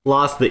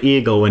lost the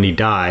eagle when he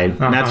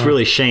died, and that's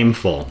really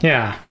shameful.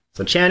 Yeah.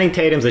 So Channing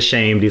Tatum's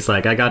ashamed. He's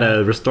like, I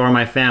gotta restore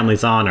my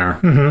family's honor.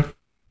 Mm-hmm.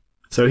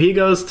 So he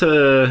goes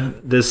to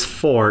this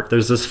fort.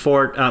 There's this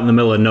fort out in the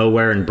middle of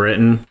nowhere in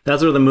Britain.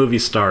 That's where the movie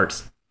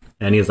starts.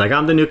 And he's like,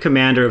 I'm the new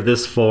commander of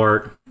this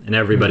fort. And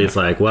everybody's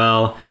like,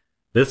 well,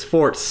 this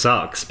fort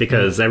sucks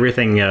because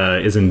everything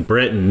is in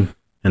Britain.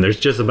 And there's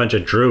just a bunch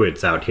of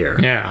druids out here.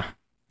 Yeah.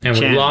 And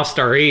we lost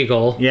our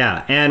eagle.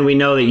 Yeah, and we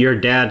know that your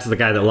dad's the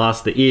guy that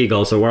lost the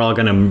eagle, so we're all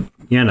gonna,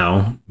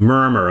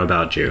 murmur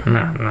about you.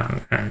 No.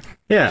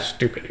 Yeah.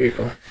 Stupid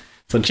eagle.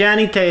 So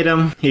Channing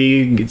Tatum,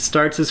 he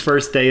starts his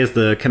first day as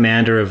the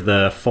commander of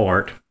the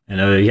fort.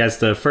 And he has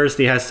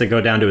to go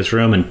down to his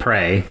room and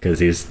pray, because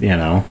he's,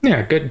 Yeah,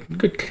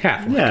 good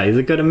Catholic. Yeah, he's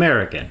a good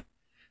American.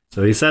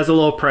 So he says a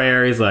little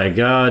prayer. He's like,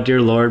 oh,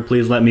 dear Lord,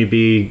 please let me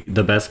be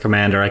the best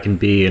commander I can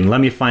be, and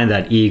let me find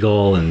that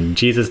eagle. In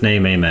Jesus'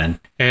 name, amen.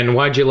 And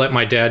why'd you let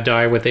my dad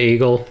die with the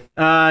eagle?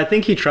 I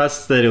think he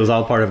trusts that it was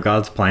all part of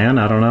God's plan.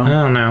 I don't know. I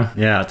don't know.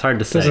 Yeah, it's hard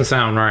to say. Doesn't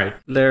sound right.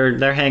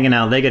 They're hanging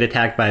out. They get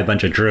attacked by a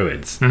bunch of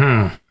druids.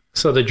 Mm-hmm.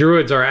 So the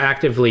druids are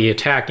actively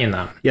attacking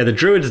them. Yeah, the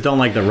druids don't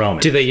like the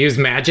Romans. Do they use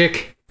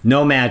magic?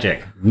 No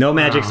magic. No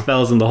magic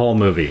spells in the whole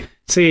movie.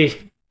 See,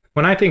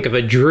 when I think of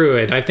a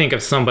druid, I think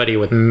of somebody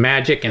with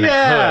magic and a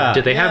hood.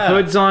 Do they have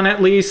hoods on at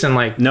least? And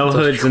like no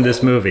hoods in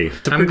this movie.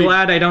 I'm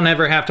glad I don't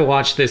ever have to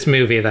watch this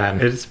movie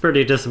then. It's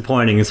pretty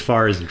disappointing as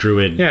far as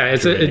druid. Yeah,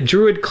 it's a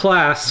druid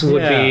class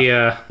would be...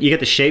 You get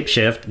the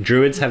shapeshift.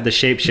 Druids have the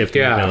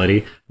shapeshifting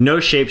ability. No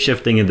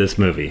shapeshifting in this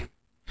movie.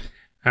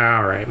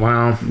 All right,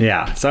 well...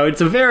 Yeah, so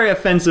it's a very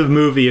offensive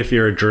movie if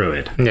you're a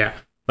druid. Yeah.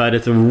 But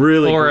it's a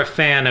really... Or a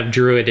fan of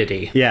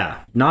druidity.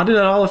 Yeah. Not at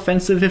all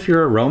offensive if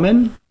you're a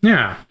Roman.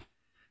 Yeah.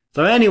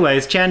 So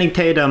anyways, Channing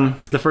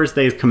Tatum, the first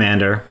day's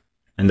commander,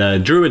 and the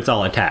druids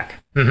all attack.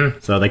 Mm-hmm.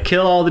 So they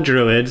kill all the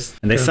druids,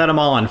 and they set them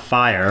all on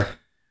fire.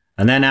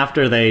 And then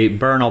after they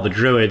burn all the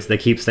druids, they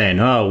keep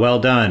saying, oh, well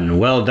done,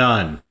 well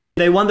done.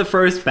 They won the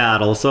first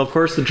battle, so of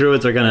course the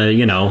druids are gonna,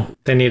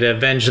 They need to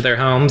avenge their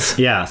homes.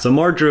 Yeah, so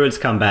more druids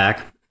come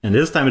back. And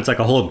this time it's like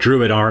a whole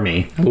druid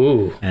army.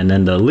 Ooh. And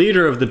then the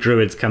leader of the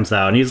druids comes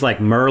out, and he's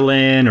like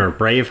Merlin or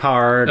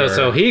Braveheart. Oh,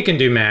 so he can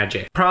do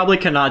magic. Probably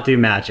cannot do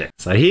magic.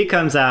 So he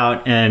comes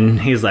out,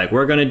 and he's like,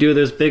 we're going to do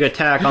this big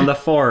attack on the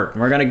fort.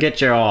 We're going to get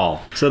you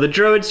all. So the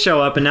druids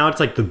show up, and now it's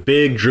like the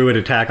big druid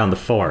attack on the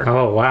fort.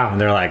 Oh, wow. And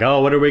they're like,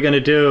 oh, what are we going to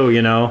do,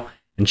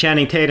 And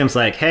Channing Tatum's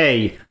like,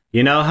 hey,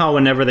 you know how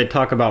whenever they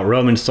talk about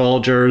Roman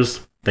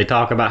soldiers... They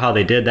talk about how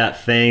they did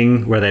that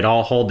thing where they'd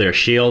all hold their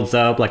shields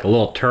up like a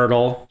little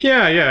turtle.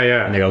 Yeah.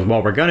 And he goes,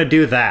 well, we're going to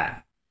do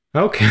that.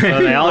 Okay.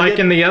 So they all like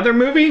in the other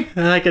movie?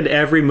 Like in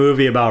every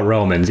movie about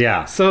Romans,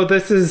 yeah. So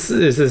is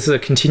this a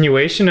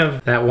continuation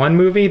of that one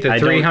movie, the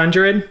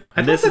 300?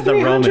 This is the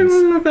Romans.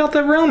 About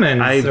the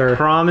Romans. I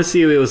promise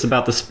you it was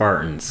about the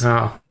Spartans.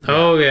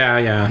 Oh,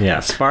 yeah. Yeah,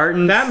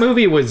 Spartans. That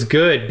movie was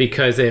good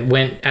because it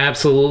went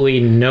absolutely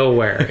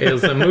nowhere. It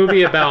was a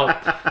movie about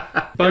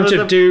a bunch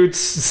of dudes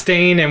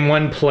staying in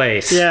one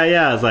place.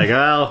 Yeah. It's like,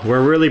 well,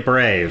 we're really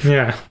brave.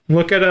 Yeah.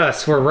 Look at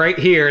us. We're right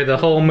here the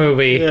whole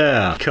movie.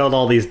 Yeah. Killed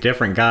all these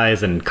different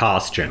guys in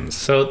costumes.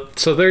 So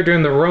they're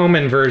doing the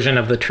Roman version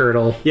of the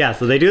turtle. Yeah,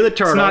 so they do the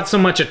turtle. It's not so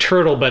much a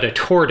turtle, but a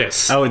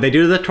tortoise. Oh, they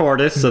do the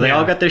tortoise. So they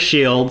all got their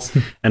shields.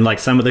 And like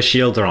some of the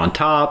shields are on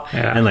top.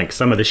 Yeah. And like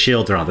some of the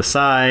shields are on the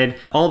side.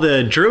 All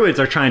the druids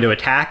are trying to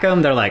attack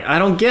them. They're like, I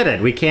don't get it.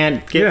 We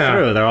can't get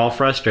through. They're all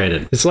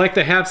frustrated. It's like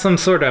they have some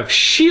sort of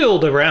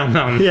shield around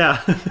them.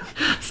 Yeah.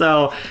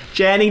 So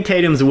Channing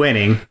Tatum's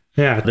winning.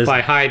 Yeah,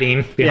 by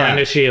hiding behind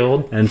a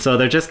shield. And so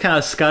they're just kind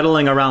of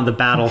scuttling around the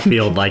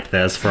battlefield like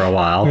this for a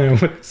while.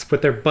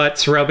 With their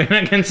butts rubbing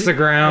against the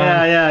ground.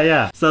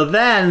 Yeah. So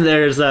then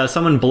there's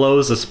someone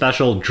blows a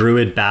special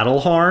druid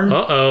battle horn.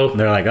 Uh-oh.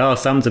 They're like, oh,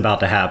 something's about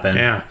to happen.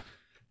 Yeah.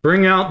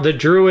 Bring out the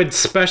druid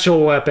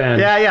special weapon.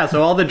 Yeah.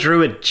 So all the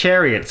druid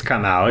chariots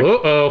come out.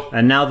 Uh-oh.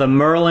 And now the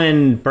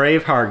Merlin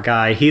Braveheart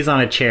guy, he's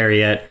on a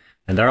chariot.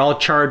 And they're all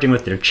charging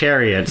with their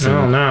chariots.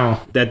 Oh, no.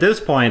 At this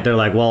point, they're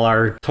like, well,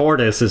 our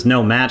tortoise is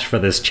no match for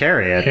this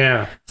chariot.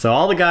 Yeah. So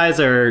all the guys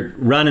are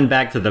running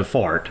back to the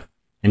fort.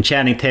 And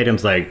Channing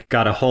Tatum's like,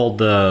 gotta hold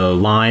the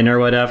line or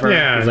whatever.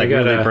 Yeah, he's like you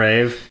gotta- really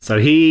brave. So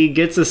he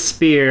gets a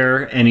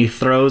spear and he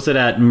throws it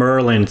at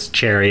Merlin's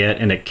chariot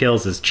and it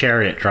kills his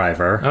chariot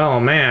driver. Oh,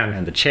 man.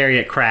 And the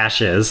chariot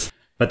crashes.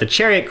 But the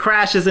chariot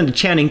crashes into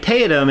Channing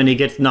Tatum and he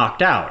gets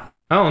knocked out.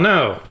 Oh,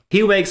 no.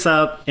 He wakes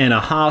up in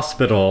a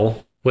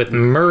hospital With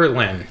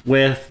Merlin.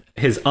 with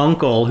his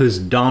uncle, who's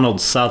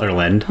Donald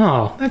Sutherland.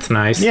 Oh, that's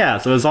nice. Yeah,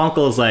 so his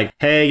uncle is like,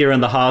 hey, you're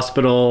in the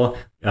hospital.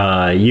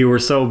 You were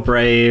so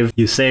brave.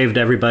 You saved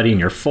everybody in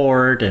your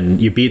fort and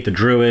you beat the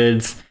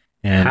druids.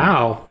 And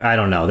How? I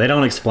don't know. They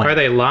don't explain. Are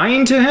they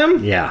lying to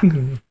him? Yeah.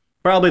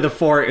 Probably the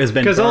fort has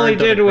been Because all he burned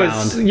to did the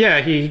was,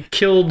 ground. he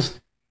killed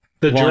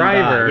the One guy.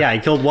 driver. Yeah, he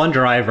killed one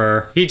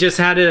driver. He just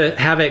had to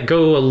have it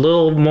go a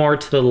little more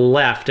to the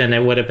left and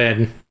it would have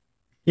been...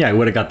 Yeah, he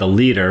would have got the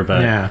leader,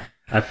 but Yeah.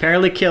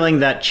 apparently killing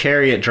that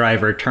chariot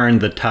driver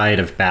turned the tide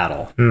of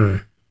battle.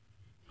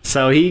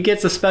 So he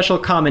gets a special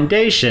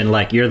commendation,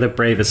 like, you're the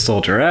bravest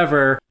soldier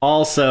ever.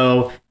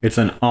 Also, it's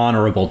an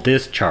honorable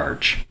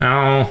discharge.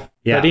 Oh.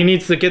 Yeah. But he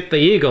needs to get the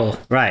eagle.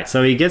 Right,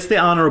 so he gets the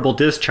honorable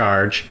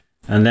discharge,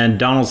 and then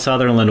Donald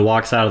Sutherland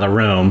walks out of the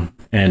room,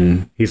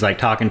 and he's like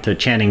talking to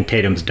Channing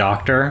Tatum's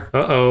doctor.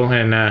 Uh-oh.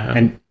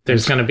 And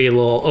there's going to be a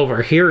little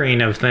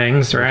overhearing of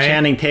things, right?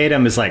 Channing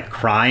Tatum is like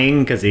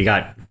crying because he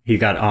got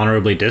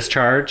honorably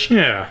discharged.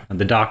 Yeah. And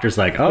the doctor's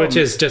like, oh. Which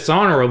is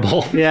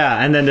dishonorable.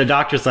 Yeah, and then the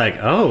doctor's like,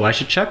 oh, I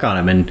should check on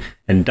him.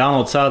 And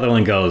Donald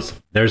Sutherland goes,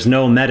 there's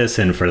no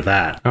medicine for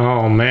that.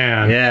 Oh,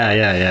 man.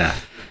 Yeah.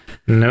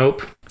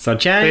 Nope. So They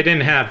Channing...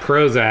 didn't have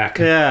Prozac.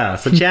 Yeah,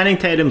 so Channing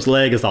Tatum's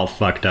leg is all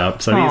fucked up,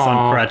 so he's on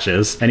Aw.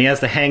 crutches, and he has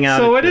to hang out...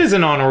 So at it is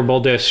an honorable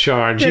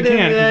discharge. You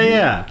can't.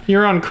 Yeah.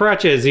 You're on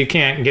crutches. You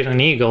can't get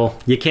an eagle.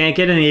 You can't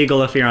get an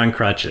eagle if you're on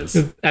crutches.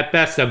 At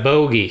best, a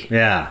bogey.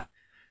 Yeah.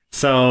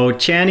 So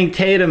Channing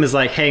Tatum is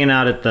like hanging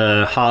out at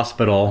the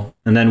hospital,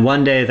 and then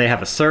one day they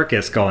have a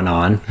circus going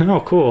on. Oh,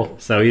 cool.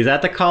 So he's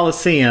at the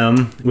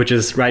Coliseum, which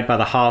is right by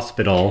the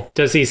hospital.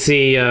 Does he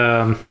see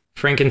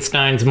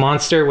Frankenstein's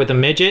monster with a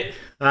midget?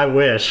 I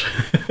wish.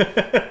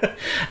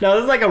 No,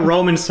 this is like a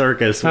Roman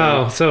circus.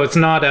 Oh, so it's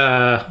not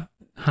a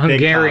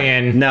Big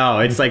Hungarian. No,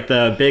 it's like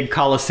the big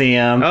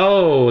Coliseum.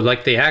 Oh,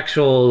 like the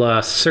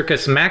actual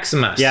Circus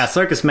Maximus. Yeah,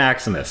 Circus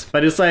Maximus.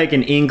 But it's like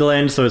in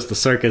England, so it's the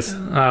Circus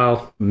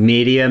Oh,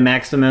 Media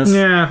Maximus.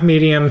 yeah,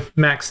 medium,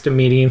 max to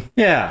medium.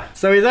 Yeah,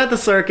 so he's at the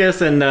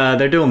circus and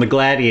they're doing the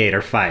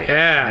gladiator fight.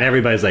 Yeah. And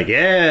everybody's like,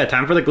 yeah,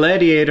 time for the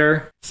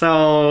gladiator.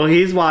 So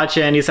he's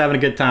watching, he's having a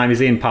good time,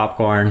 he's eating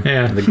popcorn.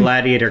 Yeah. And the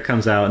gladiator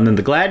comes out, and then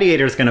the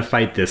gladiator's gonna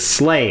fight this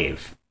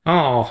slave.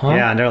 Oh, huh?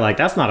 Yeah, and they're like,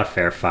 that's not a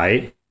fair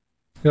fight.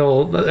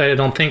 Well, I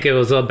don't think it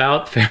was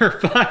about fair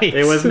fights.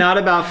 It was not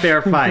about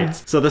fair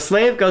fights. So the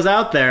slave goes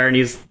out there and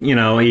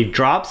he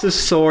drops his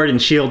sword and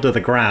shield to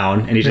the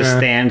ground and he just Yeah.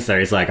 stands there.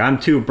 He's like, I'm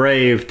too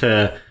brave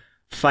to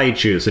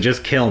fight you, so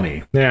just kill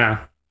me. Yeah.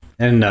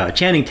 And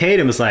Channing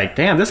Tatum is like,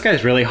 damn, this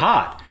guy's really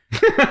hot.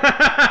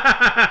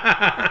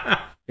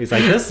 He's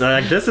like,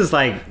 this is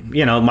like,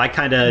 my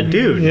kind of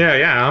dude.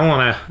 Yeah, I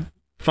want to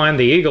find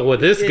the eagle with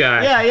this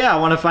guy. Yeah, I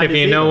want to find If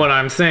his you know eagle. what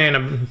I'm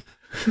saying,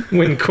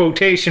 in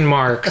quotation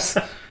marks,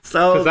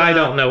 So because I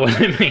don't know what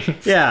it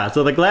means. Yeah,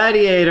 so the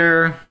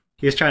gladiator,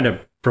 he's trying to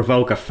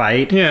provoke a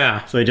fight.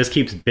 Yeah. So he just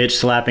keeps bitch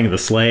slapping the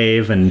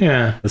slave, and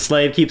Yeah. the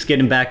slave keeps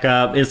getting back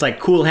up. It's like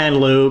Cool Hand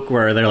Luke,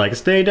 where they're like,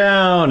 stay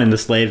down, and the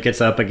slave gets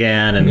up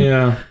again. And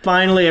Yeah.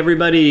 finally,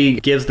 everybody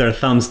gives their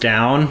thumbs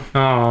down.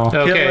 Oh,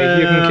 okay.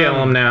 You can kill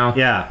him now.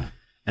 Yeah.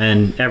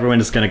 And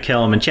everyone is going to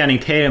kill him. And Channing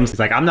Tatum's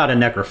like, I'm not a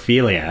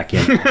necrophiliac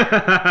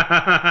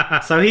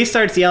yet. So he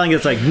starts yelling,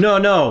 it's like,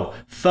 no,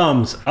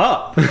 thumbs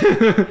up.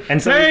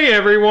 And so Hey,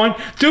 everyone,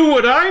 do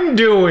what I'm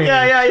doing.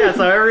 yeah.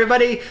 So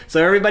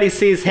everybody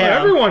sees him.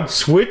 Everyone,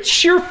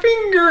 switch your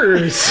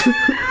fingers.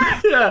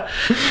 Yeah.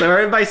 So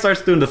everybody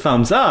starts doing the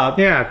thumbs up.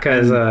 Yeah,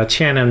 because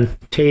Channing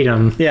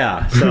Tatum.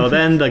 Yeah. So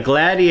then the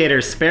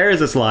gladiator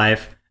spares his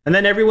life, and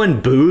then everyone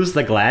boos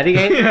the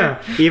gladiator, Yeah.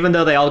 even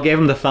though they all gave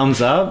him the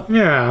thumbs up.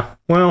 Yeah.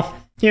 Well,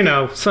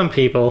 some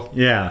people.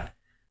 Yeah.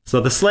 So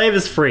the slave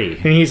is free.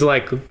 And he's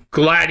like,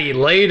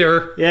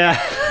 gladiator.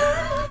 Yeah.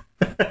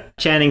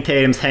 Channing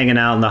Tatum's hanging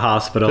out in the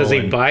hospital. Does he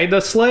and- buy the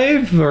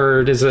slave,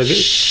 or does it?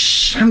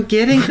 Shh, I'm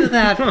getting to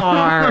that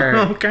part.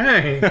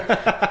 Okay.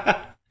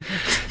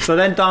 So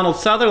then Donald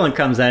Sutherland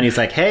comes in. He's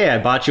like, hey, I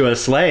bought you a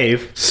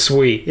slave.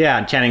 Sweet. Yeah,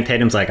 and Channing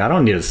Tatum's like, I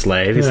don't need a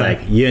slave. He's Yeah.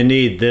 like, you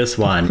need this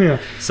one. Yeah.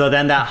 So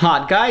then that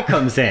hot guy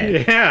comes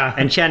in. Yeah.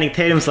 And Channing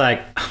Tatum's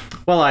like,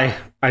 well,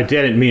 I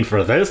didn't mean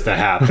for this to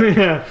happen.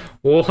 Yeah.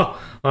 Well,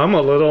 I'm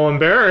a little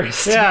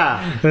embarrassed.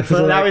 Yeah.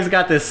 So now he's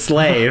got this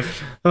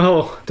slave.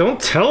 Oh, don't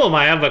tell him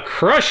I have a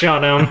crush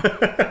on him.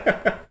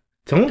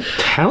 Don't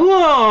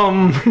tell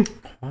him.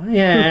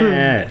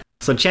 Yeah.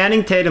 So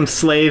Channing Tatum's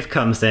slave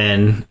comes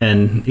in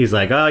and he's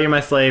like, oh, you're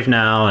my slave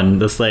now.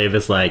 And the slave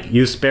is like,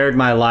 you spared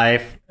my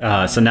life.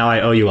 So now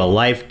I owe you a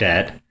life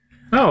debt.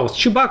 Oh, it's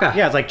Chewbacca.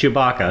 Yeah, it's like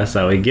Chewbacca.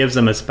 So he gives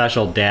him a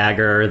special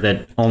dagger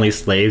that only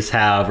slaves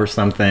have or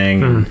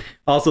something.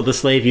 Also, the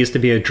slave used to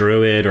be a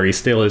druid, or he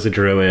still is a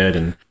druid.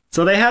 And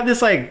so they have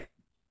this like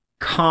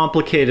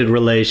complicated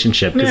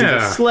relationship because he's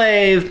Yeah. a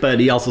slave, but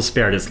he also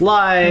spared his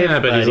life. Yeah,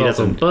 but he's he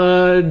also doesn't.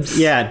 buds.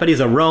 Yeah, but he's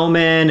a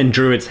Roman, and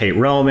Druids hate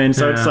Romans,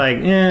 so it's Yeah.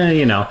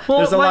 like, Well,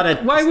 there's a lot of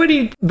why would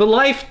he? The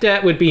life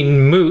debt would be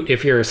moot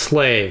if you're a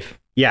slave.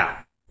 yeah.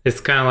 It's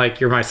kind of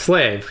like you're my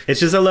slave. It's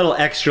just a little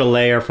extra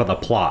layer for the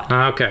plot.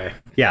 Okay.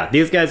 Yeah,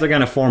 these guys are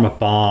gonna form a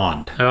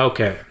bond.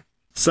 Okay.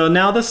 So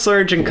now the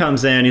surgeon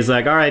comes in. He's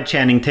like, all right,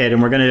 Channing Tatum,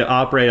 we're going to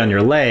operate on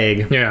your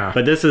leg. Yeah.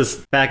 But this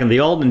is back in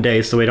the olden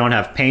days, so we don't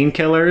have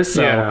painkillers.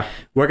 So Yeah.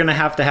 we're going to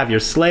have your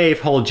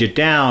slave hold you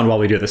down while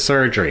we do the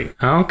surgery.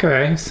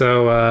 Okay.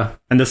 So,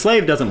 And the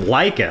slave doesn't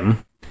like him.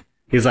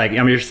 He's like,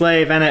 I'm your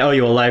slave and I owe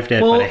you a life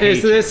debt, well, but I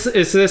hate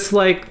is this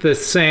like the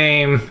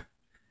same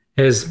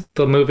as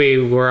the movie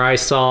where I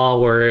saw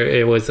where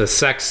it was a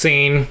sex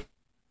scene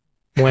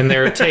when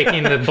they're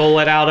taking the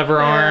bullet out of her you.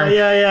 arm?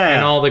 Yeah.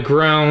 And all the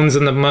groans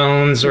and the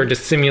moans are to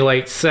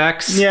simulate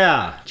sex.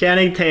 Yeah.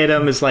 Channing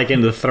Tatum is like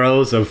in the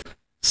throes of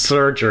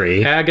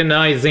surgery.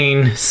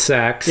 Agonizing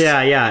sex.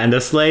 Yeah. And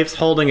the slave's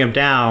holding him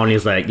down.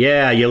 He's like,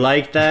 yeah, you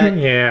like that?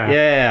 Yeah.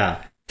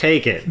 Yeah,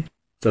 take it.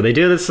 So they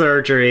do the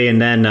surgery,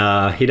 and then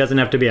he doesn't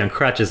have to be on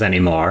crutches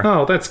anymore.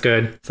 Oh, that's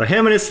good. So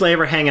him and his slave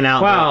are hanging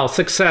out. Wow,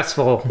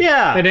 successful.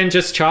 Yeah. They didn't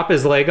just chop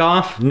his leg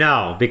off?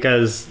 No,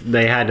 because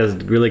they had a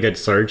really good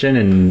surgeon,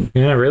 and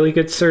Yeah, really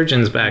good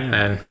surgeons back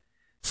then.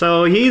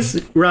 so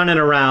he's running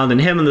around, and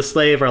him and the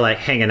slave are like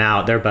hanging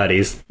out. They're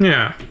buddies,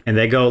 Yeah. and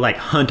they go like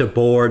hunt a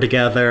boar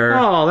together.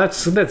 Oh,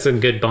 that's a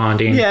good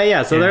bonding.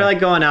 Yeah. So they're like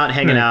going out,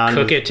 hanging out.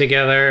 Cook it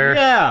together.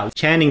 Yeah.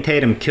 Channing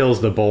Tatum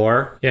kills the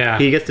boar. Yeah.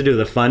 He gets to do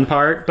the fun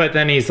part. But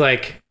then he's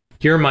like,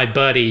 you're my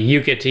buddy. You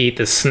get to eat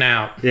the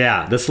snout.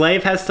 Yeah. The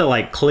slave has to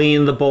like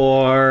clean the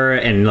boar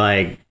and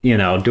like,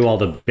 do all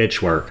the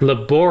bitch work.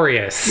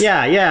 Laborious.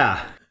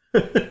 Yeah.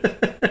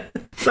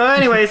 So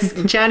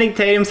anyways, Channing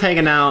Tatum's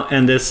hanging out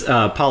and this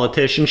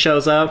politician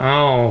shows up.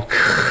 Oh,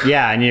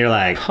 Yeah, and you're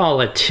like,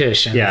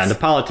 politicians. yeah, and the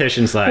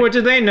politician's like, What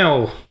do they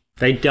know?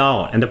 they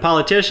don't. And the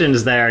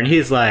politician's there and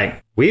he's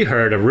like, we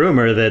heard a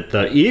rumor that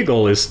the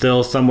eagle is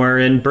still somewhere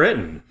in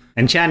Britain.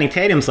 And Channing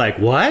Tatum's like,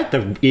 what?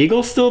 The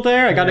eagle's still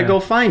there? I gotta Yeah. go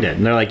find it.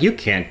 And they're like, you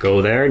can't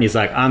go there. And he's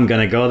like, I'm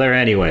gonna go there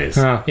anyways.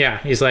 Oh, yeah.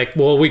 He's like,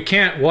 well, we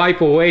can't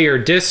wipe away your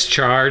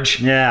discharge.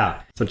 Yeah.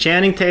 So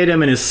Channing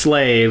Tatum and his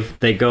slave,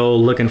 they go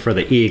looking for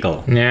the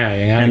eagle. Yeah,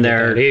 And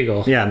they're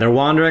eagle. Yeah, they're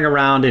wandering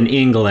around in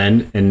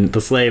England, and the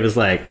slave is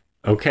like,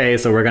 okay,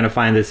 so we're gonna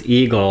find this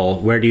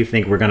eagle. Where do you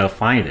think we're gonna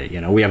find it?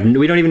 We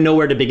don't even know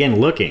where to begin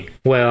looking.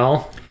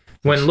 Well,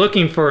 when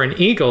looking for an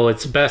eagle,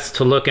 it's best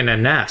to look in a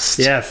nest.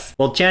 Yes.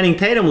 Well, Channing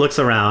Tatum looks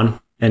around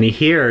and he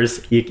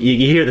hears you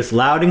hear this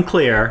loud and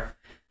clear,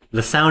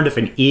 the sound of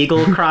an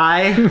eagle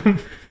cry.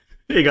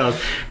 He goes,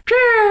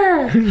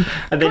 "Grr."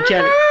 And then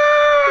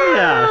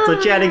so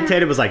Channing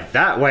Tatum was like,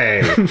 that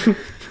way.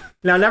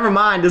 Now, never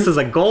mind. This is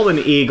a golden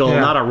eagle, Yeah.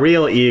 not a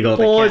real eagle.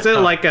 that Well, can't is it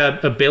talk. like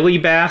a Billy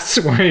Bass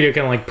where you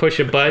can like push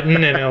a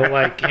button and it'll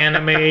like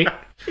animate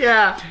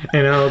Yeah.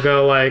 and it'll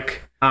go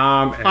like,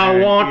 I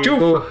want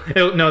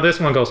to. No, this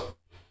one goes,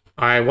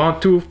 I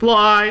want to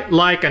fly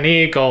like an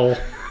eagle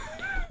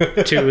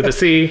to the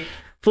sea.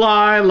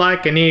 Fly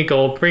like an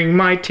eagle. Bring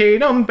my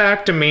Tatum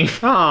back to me.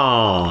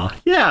 Oh,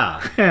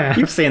 yeah. Yeah.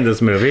 You've seen this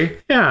movie.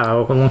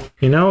 Yeah,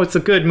 well, it's a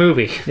good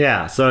movie.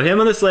 Yeah. So him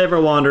and the slave are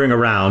wandering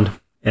around,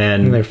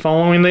 and They're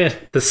following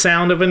the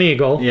sound of an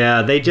eagle.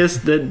 yeah, they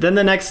just then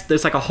the next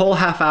there's like a whole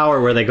half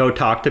hour where they go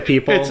talk to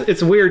people.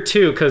 It's weird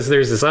too because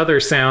there's this other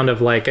sound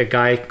of like a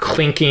guy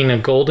clinking a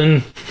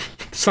golden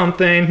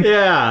something.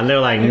 Yeah, and they're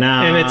like,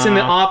 nah. And it's in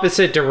the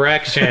opposite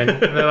direction.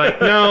 And they're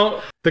like,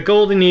 no, the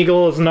golden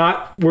eagle is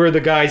not where the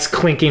guy's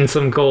clinking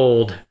some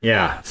gold.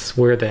 Yeah. It's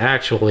where the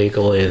actual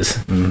eagle is.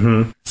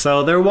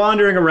 So they're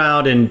wandering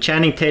around, and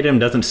Channing Tatum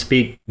doesn't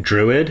speak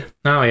Druid,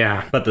 Oh,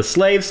 yeah. but the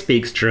slave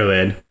speaks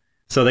Druid.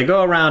 So they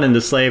go around, and the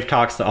slave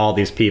talks to all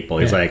these people.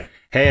 He's Yeah. like,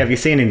 hey, have you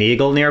seen an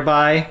eagle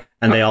nearby?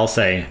 And they all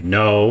say,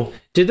 no.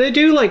 Did they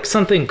do like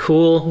something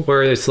cool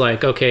where it's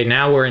like, okay,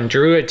 now we're in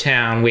Druid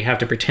Town. We have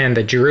to pretend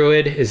the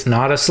Druid is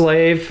not a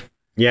slave?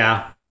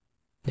 Yeah,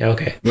 Yeah,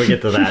 okay. we'll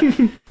get to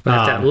that.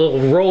 That little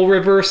role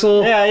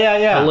reversal.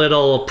 Yeah. A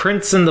little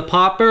Prince and the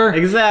Pauper.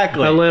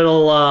 Exactly. A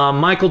little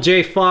Michael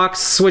J. Fox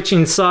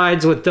switching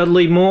sides with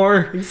Dudley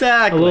Moore.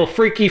 Exactly. A little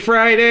Freaky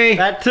Friday.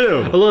 that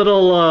too. A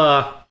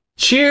little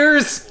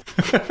Cheers.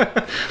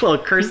 little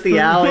Kirstie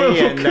Alley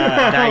and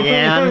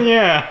Diane.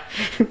 Yeah.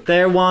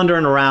 They're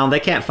wandering around. They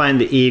can't find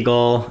the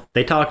eagle.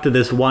 They talk to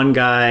this one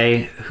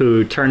guy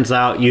who turns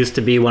out used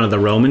to be one of the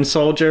Roman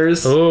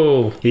soldiers.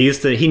 Oh,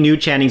 He knew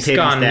Channing Tatum's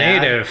gone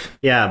dad. native.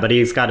 Yeah, but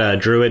he's got a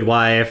Druid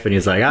wife, and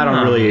he's like,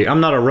 I'm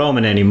not a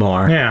Roman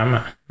anymore.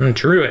 Yeah, I'm a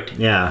Druid.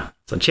 Yeah.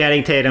 So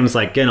Channing Tatum's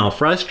like getting all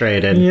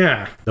frustrated.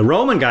 Yeah. The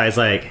Roman guy's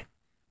like,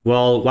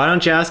 well, why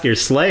don't you ask your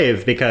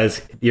slave?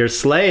 Because your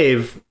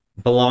slave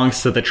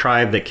belongs to the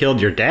tribe that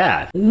killed your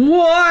dad.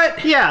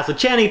 What? Yeah, so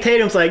Channing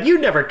Tatum's like, you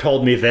never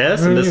told me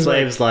this. And the He's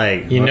slave's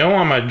like, You know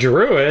I'm a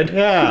Druid.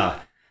 yeah.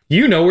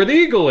 You know where the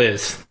eagle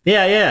is.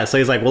 Yeah. So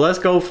he's like, well, let's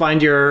go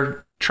find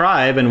your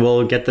tribe and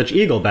we'll get the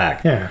eagle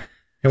back. Yeah.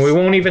 And we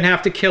won't even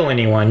have to kill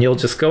anyone. You'll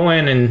just go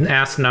in and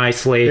ask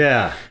nicely.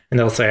 Yeah. And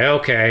they'll say,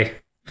 okay.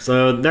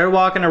 So they're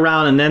walking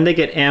around, and then they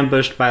get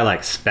ambushed by,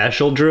 like,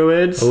 special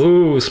druids.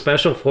 Ooh,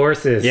 special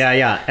forces.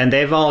 Yeah. And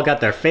they've all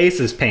got their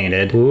faces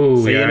painted.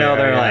 Ooh, so yeah, you know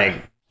they're, yeah.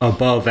 like,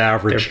 above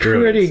average They're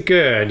druids. pretty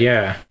good,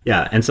 yeah.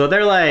 Yeah, and so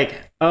they're like,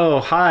 oh,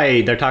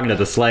 hi. They're talking to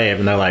the slave,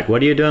 and they're like,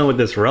 what are you doing with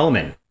this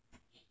Roman?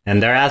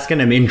 And they're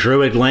asking him in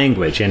druid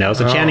language, you know?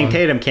 So Channing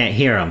Tatum can't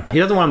hear him. He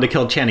doesn't want him to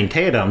kill Channing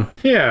Tatum.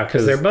 Yeah,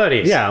 because they're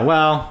buddies. Yeah,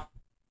 well,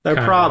 they're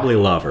Kinda. probably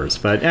lovers.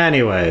 But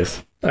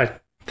anyways. I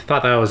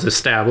thought that was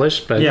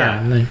established, but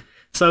Yeah. yeah.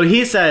 So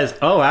he says,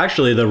 oh,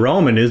 actually, the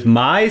Roman is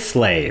my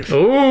slave.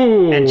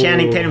 Ooh. And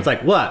Channing Tatum's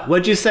like, what?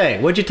 What'd you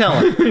say? What'd you tell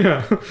him?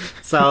 Yeah.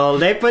 So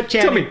they put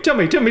Channing... Tell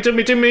me.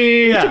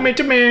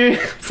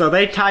 Yeah. So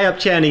they tie up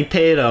Channing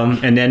Tatum,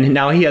 and then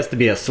now he has to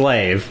be a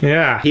slave.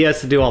 Yeah. He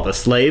has to do all the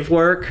slave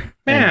work.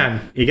 Man.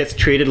 and he gets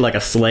treated like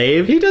a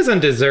slave. He doesn't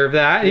deserve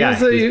that. Yeah,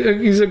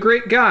 He's a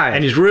great guy.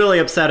 And he's really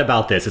upset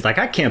about this. He's like,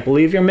 I can't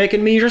believe you're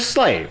making me your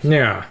slave.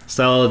 yeah.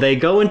 So they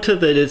go into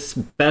this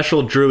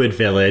special druid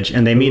village,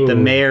 and they meet the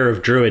Ooh. mayor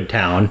of Druid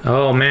Town.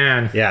 Oh,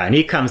 man. Yeah, and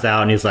he comes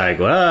out, and he's like,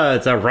 well,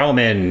 it's a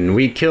Roman.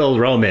 We kill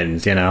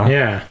Romans, you know?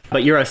 Yeah.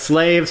 But you're a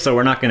slave, so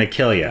we're not going to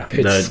kill you.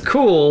 It's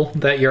cool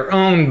that you're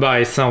owned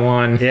by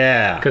someone.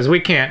 Yeah. Because we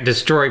can't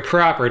destroy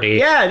property.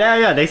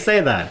 Yeah, they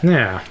say that.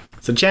 Yeah.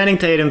 So Channing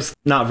Tatum's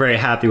not very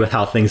happy with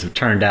how things have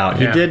turned out.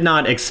 He Yeah. did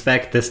not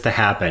expect this to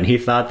happen. He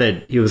thought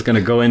that he was going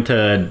to go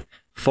into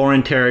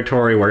foreign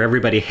territory where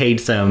everybody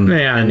hates him.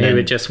 Yeah, and he then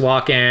would just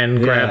walk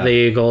in, grab Yeah. the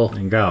eagle.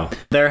 and go.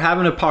 They're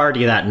having a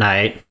party that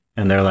night,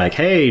 and they're like,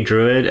 hey,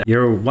 Druid,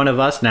 you're one of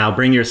us now.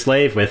 Bring your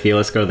slave with you.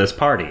 Let's go to this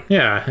party.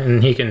 Yeah,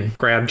 and he can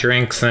grab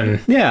drinks and...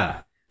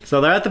 Yeah.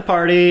 So they're at the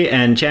party,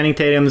 and Channing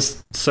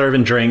Tatum's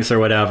serving drinks or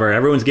whatever.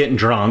 Everyone's getting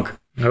drunk.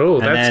 Oh,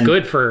 that's then-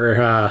 good for,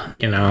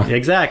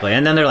 Exactly.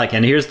 And then they're like,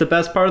 and here's the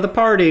best part of the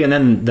party. And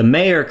then the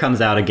mayor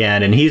comes out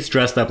again, and he's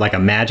dressed up like a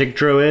magic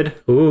druid.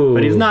 Ooh.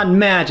 But he's not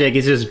magic.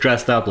 He's just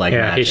dressed up like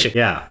Yeah, he magic. should-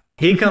 Yeah.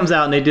 He comes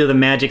out and they do the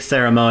magic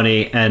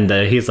ceremony, and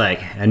he's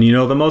like, and you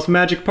know the most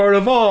magic part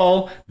of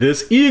all?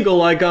 This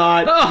eagle I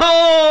got.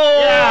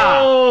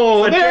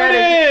 Oh! So There it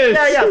is!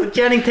 Yeah. So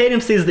Channing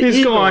Tatum sees the He's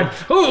eagle. going,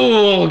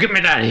 oh, give me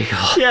that eagle.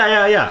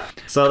 Yeah.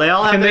 So they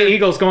all have And the their...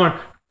 eagle's going,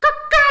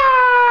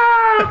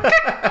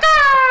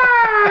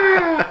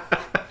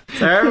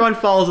 So everyone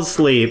falls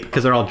asleep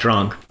because they're all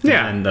drunk.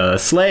 Yeah. And the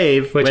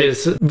slave... which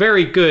is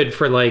very good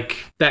for, like,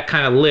 that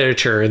kind of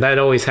literature. That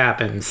always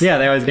happens. Yeah,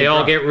 they always They get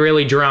all drunk. get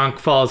really drunk,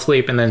 fall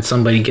asleep, and then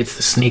somebody gets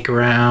to sneak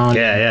around.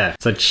 Yeah.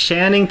 So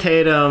Channing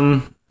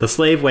Tatum, the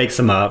slave wakes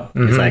him up.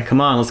 He's like,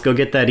 come on, let's go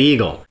get that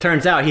eagle.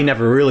 Turns out he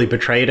never really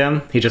betrayed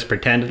him. He just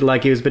pretended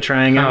like he was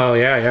betraying him. Oh,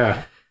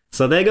 yeah.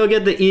 So they go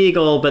get the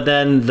eagle, but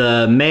then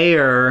the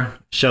mayor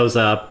shows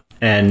up,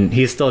 and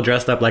he's still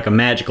dressed up like a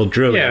magical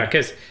druid. Yeah,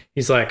 because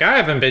he's like, I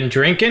haven't been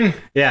drinking.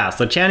 Yeah,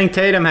 so Channing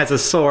Tatum has a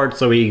sword,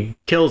 so he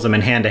kills him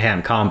in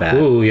hand-to-hand combat.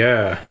 Ooh,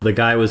 yeah. The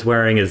guy was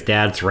wearing his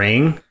dad's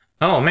ring,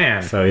 Oh,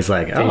 man. so he's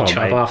like, Did oh, he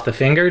chop my... off the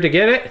finger to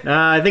get it?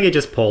 I think he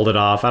just pulled it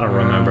off. I don't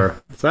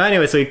remember. So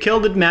anyway, so he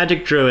killed the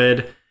magic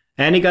druid,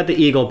 and he got the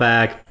eagle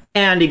back,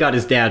 and he got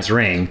his dad's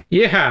ring.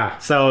 Yeah.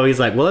 So he's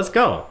like, well, let's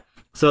go.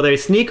 So they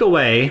sneak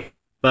away,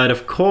 but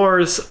of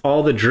course,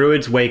 all the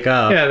druids wake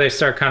up. Yeah, they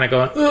start kind of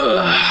going,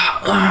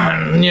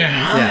 ugh,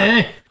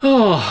 yeah.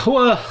 Oh,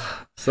 well,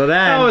 So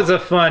then... that was a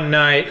fun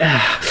night.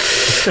 Oh,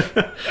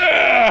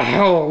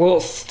 a little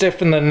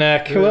stiff in the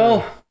neck.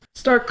 Well,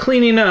 start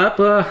cleaning up.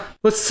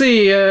 Let's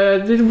see.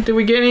 Did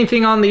we get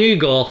anything on the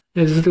eagle?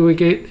 Did we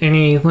get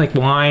any like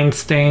wine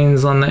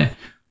stains on the?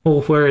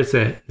 Oh, where is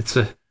it? It's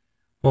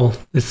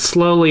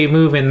slowly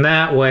moving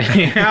that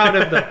way out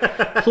of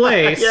the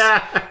place.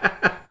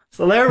 Yeah.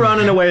 So they're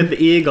running away with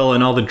the eagle,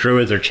 and all the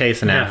druids are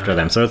chasing after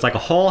them. So it's like a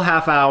whole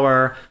half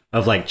hour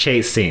of like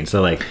chase scenes.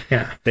 So like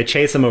they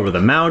chase them over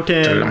the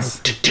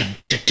mountains.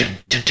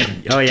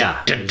 Oh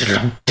yeah.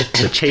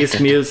 The chase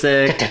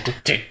music.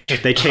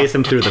 They chase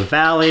him through the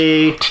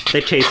valley.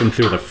 They chase him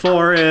through the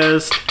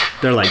forest.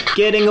 They're like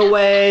getting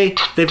away.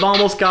 They've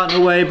almost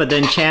gotten away, but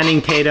then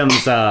Channing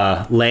Tatum's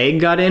leg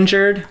got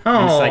injured.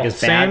 Oh, it's like his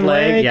bad same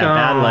leg. leg? Yeah,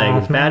 bad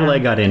leg. His Oh, bad man.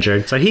 leg got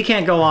injured, so he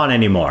can't go on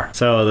anymore.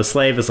 So the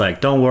slave is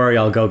like, "Don't worry,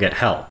 I'll go get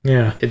help."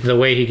 Yeah. The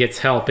way he gets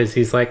help is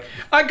he's like,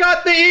 I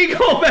got the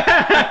eagle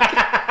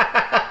back!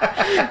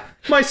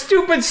 My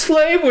stupid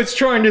slave was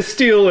trying to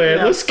steal it.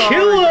 Yeah, Let's sorry,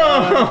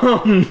 kill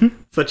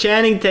him! So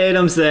Channing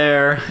Tatum's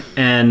there,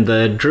 and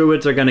the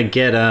druids are gonna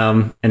get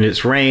him, and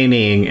it's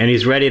raining, and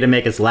he's ready to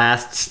make his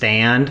last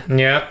stand.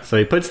 Yep. So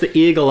he puts the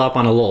eagle up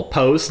on a little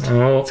post.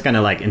 Oh. It's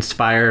gonna like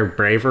inspire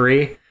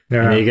bravery.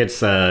 Yeah. And he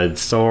gets a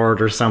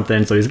sword or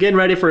something. So he's getting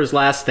ready for his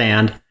last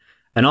stand.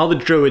 And all the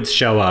druids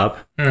show up.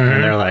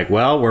 And they're like,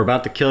 well, we're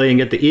about to kill you and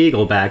get the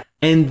eagle back.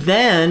 And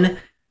then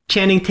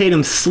Channing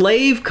Tatum's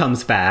slave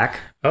comes back.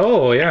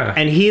 Oh, yeah.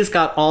 And he's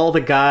got all the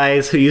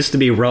guys who used to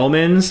be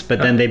Romans, but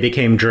then they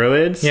became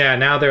druids. Yeah,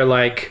 now they're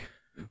like,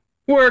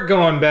 we're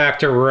going back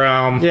to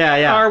Rome.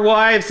 Yeah. Our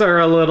wives are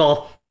a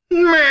little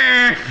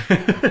meh.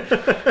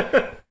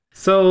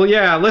 So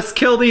yeah, let's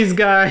kill these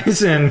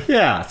guys and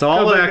Yeah, so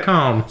go back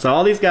home. So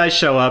all these guys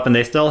show up and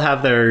they still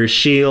have their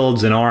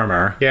shields and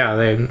armor. Yeah,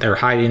 they're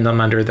hiding them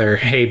under their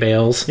hay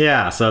bales.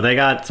 Yeah, so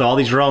all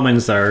these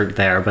Romans are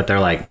there, but they're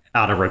like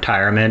out of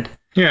retirement.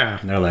 Yeah,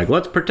 And they're like,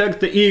 let's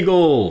protect the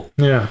eagle.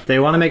 yeah, They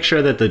want to make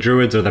sure that the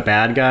druids are the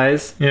bad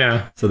guys.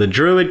 yeah. So the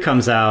druid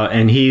comes out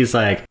and he's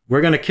like,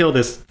 we're going to kill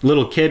this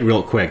little kid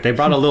real quick. They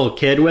brought a little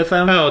kid with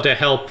them. Oh, to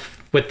help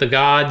with the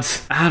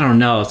gods. I don't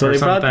know. So Or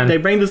something. they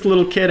bring this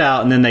little kid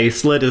out and then they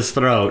slit his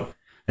throat.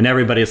 And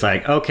everybody's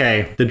like,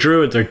 okay, the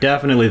druids are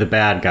definitely the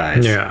bad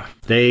guys. Yeah.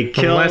 They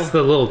kill... Unless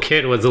the little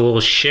kid was a little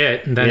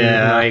shit, then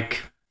Yeah. like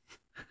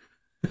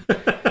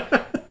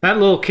that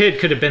little kid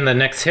could have been the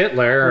next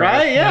Hitler,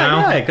 Right, yeah, you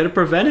know? yeah, it could have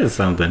prevented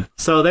something.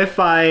 So they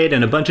fight,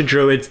 and a bunch of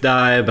druids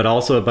die, but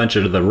also a bunch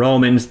of the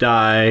Romans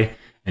die,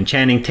 and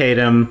Channing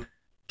Tatum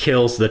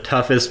kills the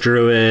toughest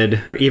druid,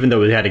 even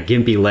though he had a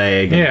gimpy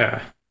leg.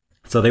 Yeah.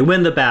 So they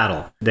win the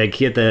battle. They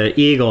get the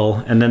eagle,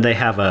 and then they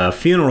have a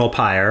funeral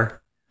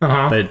pyre,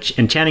 Uh-huh.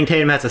 and Channing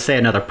Tatum has to say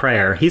another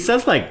prayer. He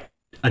says like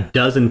a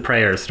dozen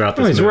prayers throughout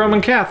this Oh, he's movie.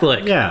 Roman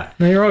Catholic. Yeah.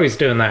 They're always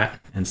doing that.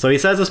 And so he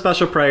says a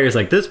special prayer. He's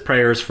like, this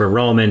prayer is for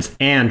Romans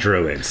and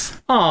druids.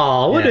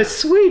 Oh, what Yeah. a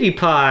sweetie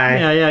pie.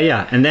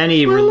 Yeah. And then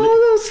he... I love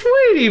a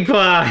sweetie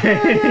pie.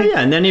 Yeah,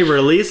 and then he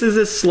releases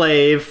his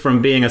slave from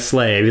being a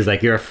slave. He's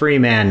like, you're a free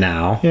man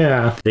now.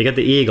 Yeah. They get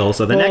the eagle.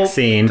 So the Well, next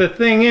scene... The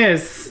thing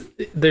is,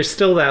 there's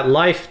still that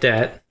life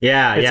debt.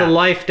 yeah, It's yeah. a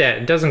life debt.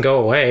 It doesn't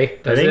go away,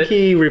 I does think it?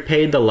 he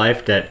repaid the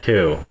life debt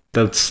too.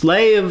 The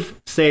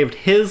slave saved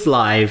his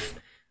life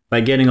by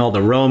getting all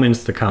the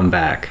Romans to come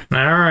back. All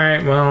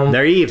right, well,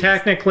 They're even.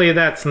 technically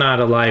that's not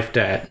a life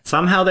debt.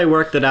 Somehow they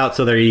worked it out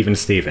so they're even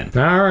Steven.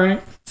 All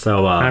right,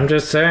 So, I'm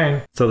just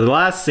saying. so the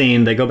last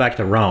scene, they go back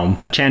to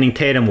Rome. Channing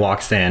Tatum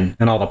walks in,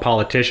 and all the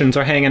politicians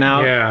are hanging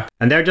out. Yeah.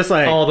 And they're just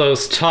like... All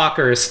those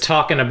talkers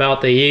talking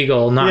about the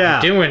eagle, not Yeah.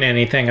 doing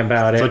anything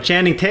about it. So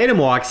Channing Tatum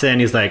walks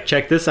in, he's like,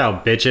 check this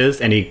out, bitches.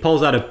 And he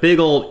pulls out a big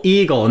old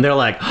eagle, and they're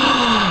like,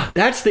 oh,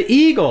 that's the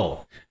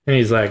eagle. And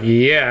he's like,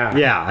 yeah.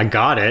 Yeah, I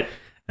got it.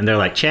 And they're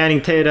like,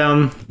 Channing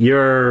Tatum,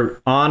 your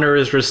honor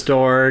is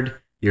restored.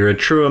 You're a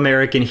true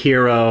American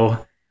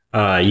hero.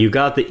 You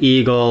got the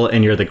eagle,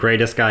 and you're the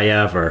greatest guy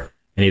ever.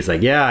 And he's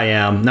like, yeah, I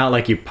am. Not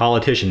like you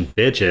politician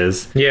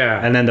bitches.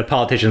 Yeah. And then the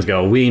politicians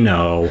go, we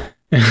know.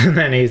 And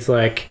then he's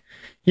like,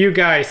 you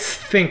guys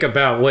think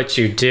about what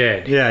you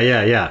did.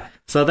 Yeah.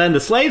 So then the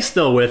slave's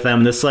still with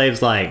them. The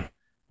slave's like,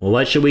 well,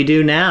 what should we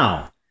do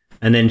now?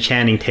 And then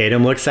Channing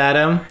Tatum looks at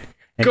him.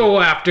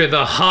 Go after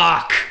the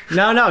hawk.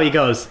 No, he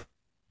goes,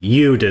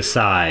 you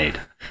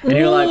decide. And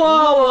you're like,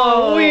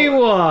 whoa, wee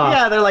wah.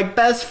 yeah, they're like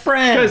best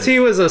friends. Because he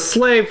was a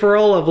slave for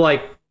all of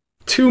like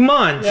 2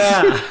 months.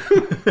 Yeah.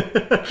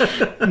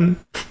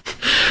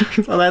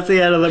 So that's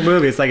the end of the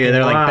movie. It's like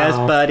they're like Wow. best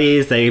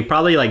buddies. They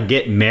probably like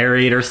get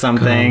married or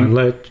something.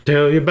 Let me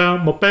tell you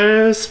about my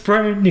best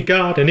friend. He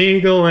got an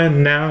eagle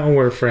and now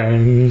we're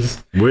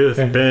friends. With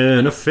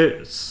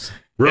benefits.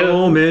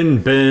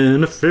 Roman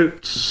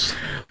benefits.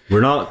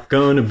 We're not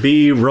gonna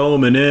be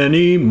Roman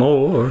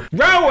anymore.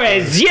 Row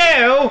is you,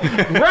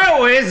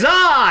 row is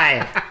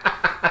I.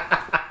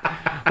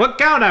 We're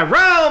gonna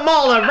roam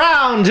all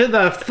around to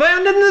the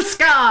fun in the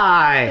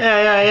sky.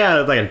 Yeah.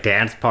 It's like a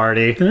dance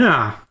party.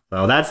 Yeah.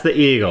 So that's the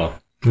eagle.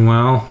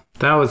 Well,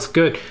 that was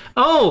good.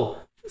 Oh,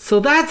 so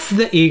that's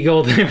the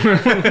eagle they were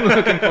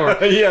looking for.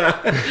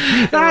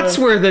 Yeah. That's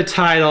where the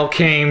title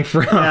came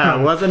from. Yeah,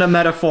 it wasn't a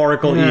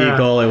metaphorical Yeah.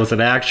 eagle. It was an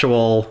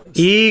actual...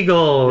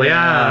 Eagle,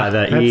 yeah. Yeah,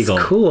 the That's eagle.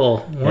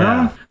 cool. Well,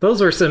 Yeah.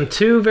 those were some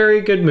 2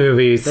 very good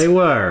movies. They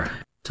were.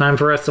 Time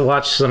for us to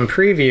watch some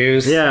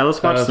previews. Yeah,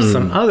 let's watch of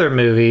some other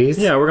movies.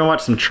 Yeah, we're gonna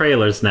watch some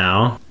trailers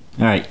now.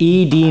 All right,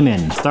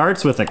 E-Demon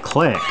starts with a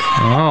click.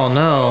 Oh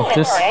no,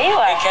 this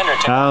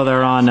Oh,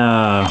 they're on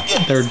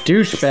they're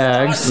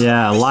douchebags.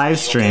 yeah, live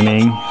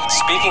streaming.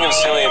 Speaking of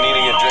silly and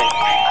needing a drink,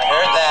 I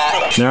heard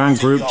that. They're on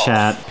group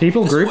chat.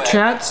 People group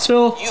chat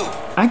still? You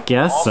I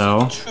guess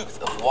so. the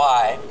truth of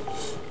why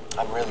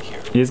I'm really here.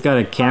 He's got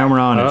a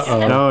camera on his.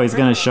 Uh-oh. Oh, he's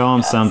gonna show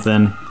him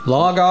something.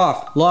 Log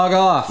off. Log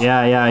off.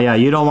 Yeah.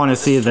 You don't want to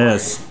see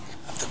this.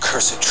 Of the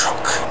cursed trunk.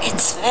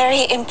 It's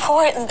very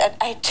important that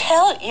I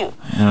tell you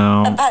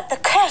No. about the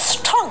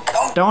cursed trunk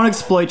Don't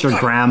exploit your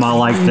grandma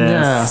like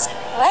this.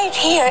 right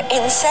here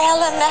in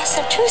Salem,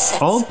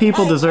 Massachusetts. Old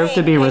people My deserve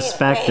to be great,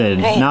 respected,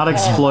 great, great not grandmother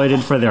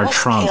exploited for their was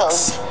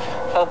trunks. killed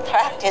for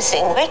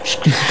practicing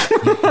witchcraft.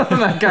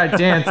 That guy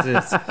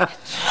dances.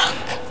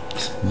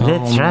 The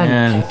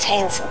trunk.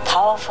 Contains some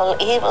powerful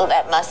evil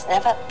that must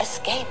never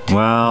escape.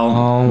 Well,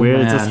 Oh,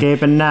 Weird's man.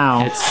 escaping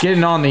now. It's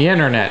getting on the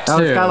internet too. Oh,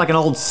 it's got like an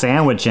old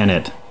sandwich in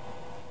it.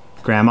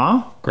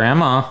 Grandma?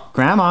 Grandma.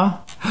 Grandma?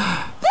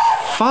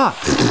 Fuck.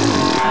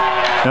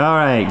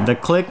 Alright, the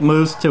click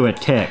moves to a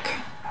tick.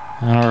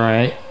 All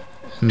right.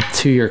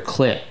 To your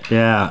clip.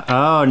 Yeah.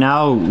 Oh,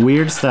 now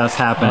weird stuff's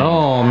happening.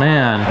 Oh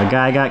man. A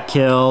guy got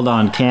killed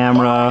on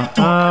camera.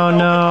 Oh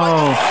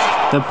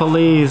no. The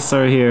police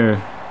are here.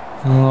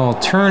 Well,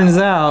 turns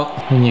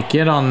out when you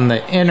get on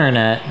the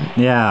internet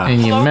Yeah.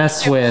 and you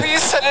mess with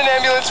Please send an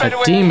ambulance ambulance right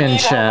away. demon I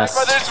need help. chest.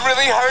 My brother's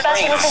really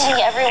hurting. Especially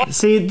thinking everyone.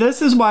 See,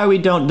 this is why we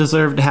don't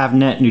deserve to have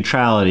net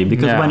neutrality,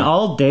 because Yeah. when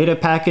all data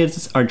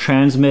packets are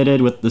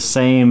transmitted with the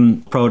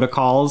same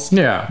protocols,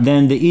 Yeah.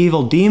 then the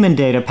evil demon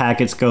data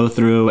packets go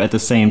through at the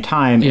same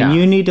time, Yeah. and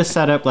you need to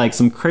set up like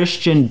some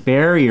Christian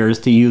barriers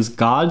to use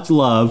God's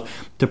love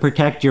to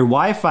protect your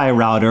Wi-Fi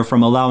router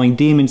from allowing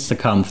demons to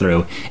come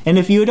through. And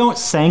if you don't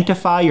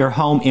sanctify your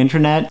home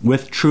internet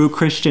with true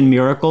Christian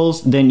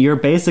miracles, then you're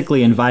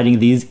basically inviting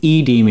these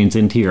e-demons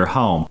into your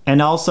home.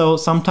 And also,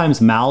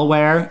 sometimes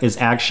malware is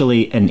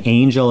actually an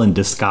angel in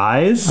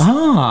disguise,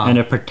 and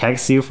it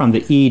protects you from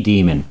the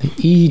e-demon.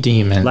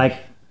 E-demon. Like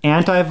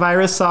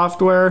antivirus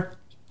software,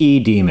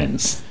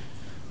 e-demons.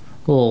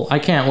 Well, I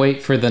can't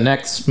wait for the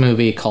next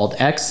movie called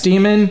X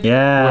Demon.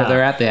 Yeah. Where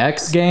they're at the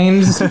X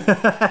Games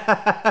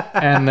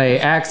and they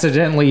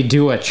accidentally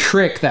do a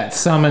trick that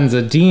summons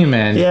a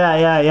demon.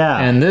 Yeah.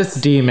 And this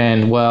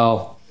demon,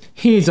 well,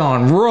 he's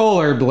on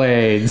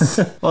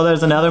rollerblades. Well,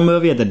 there's another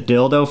movie at the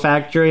Dildo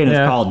Factory, and it's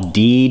Yeah. called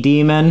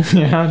D-Demon.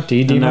 Yeah,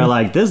 D-Demon. And they're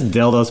like, this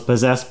dildo's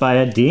possessed by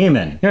a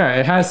demon. Yeah,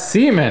 it has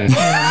semen.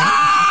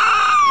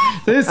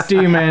 This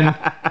demon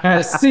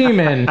has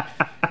semen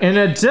in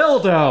a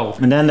dildo.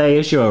 And then they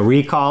issue a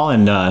recall,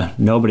 and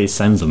nobody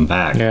sends them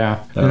back.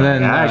 Yeah. They're And like,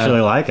 then, I actually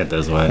like it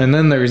this way. And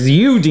then there's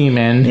U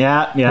Demon.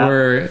 Yeah.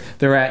 Where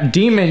they're at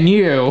Demon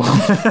U.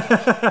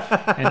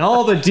 And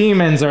all the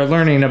demons are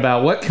learning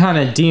about what kind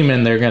of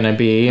demon they're going to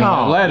be and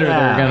what letter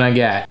yeah. they're going to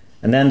get.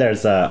 And then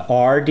there's a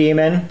R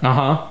demon.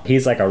 Uh-huh.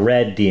 He's like a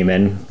red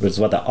demon, which is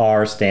what the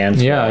R stands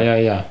for.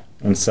 Yeah.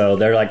 And so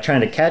they're like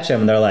trying to catch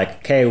him, and they're like,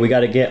 okay, we got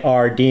to get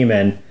R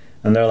demon.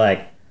 And they're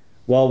like,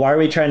 well, why are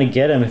we trying to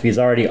get him if he's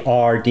already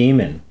R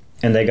demon?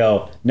 And they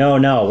go,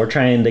 no, we're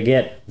trying to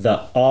get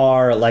the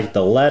R, like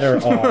the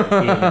letter R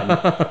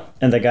demon.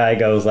 And the guy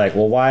goes like,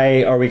 well,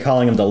 why are we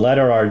calling him the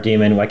letter R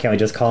demon? Why can't we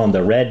just call him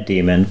the red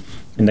demon?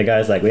 And the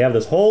guy's like, we have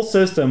this whole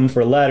system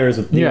for letters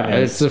with demons. Yeah,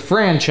 it's a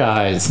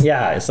franchise.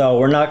 Yeah, so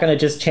we're not going to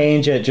just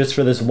change it just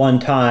for this one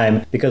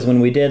time, because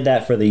when we did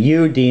that for the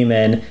U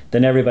demon,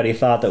 then everybody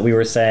thought that we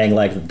were saying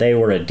like they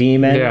were a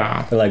demon.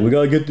 Yeah. They're like, we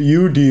got to get the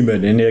U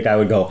demon. And the guy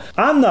would go,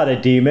 I'm not a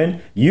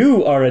demon,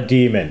 you are a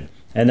demon.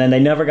 And then they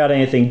never got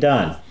anything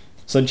done.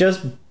 So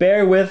just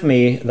bear with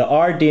me, the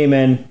R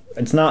demon,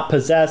 it's not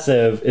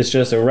possessive, it's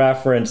just a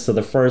reference to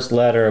the first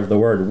letter of the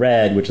word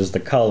red, which is the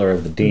color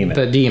of the demon.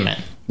 The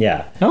demon.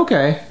 Yeah.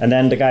 Okay. And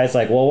then the guy's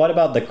like, well, what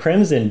about the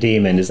crimson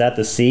demon? Is that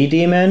the sea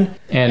demon?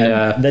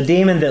 And the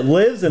demon that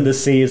lives in the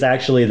sea is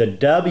actually the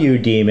W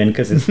demon,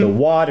 because it's the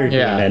water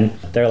Yeah. demon.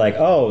 They're like,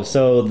 oh,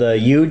 so the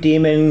U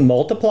demon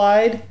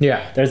multiplied?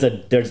 Yeah.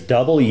 There's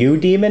double U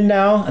demon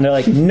now? And they're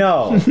like,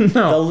 no,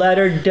 the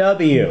letter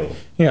W.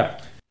 Yeah.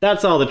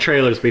 That's all the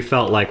trailers we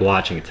felt like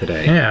watching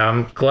today. Yeah,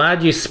 I'm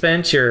glad you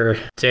spent your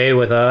day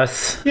with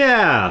us.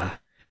 Yeah.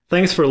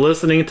 Thanks for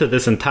listening to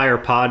this entire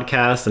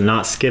podcast and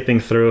not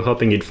skipping through,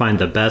 hoping you'd find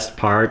the best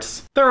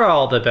parts. They're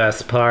all the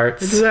best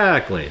parts.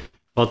 Exactly.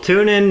 Well,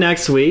 tune in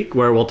next week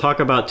where we'll talk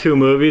about 2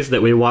 movies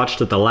that we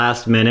watched at the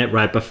last minute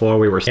right before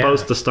we were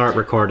supposed to start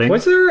recording.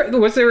 Was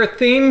there a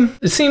theme?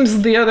 It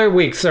seems the other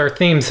weeks our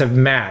themes have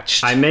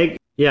matched.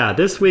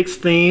 This week's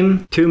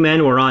theme, 2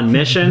 men were on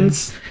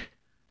missions.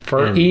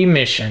 For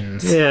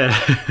emissions. Yeah.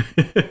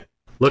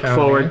 Look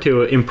forward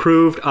to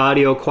improved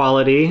audio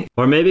quality,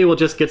 or maybe we'll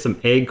just get some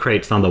egg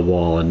crates on the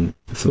wall and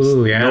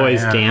some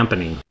noise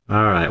dampening.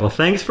 All right. Well,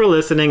 thanks for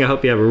listening. I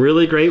hope you have a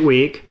really great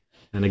week.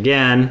 And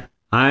again,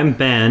 I'm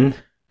Ben.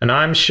 And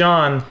I'm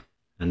Sean.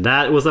 And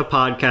that was a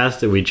podcast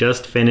that we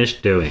just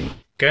finished doing.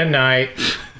 Good night.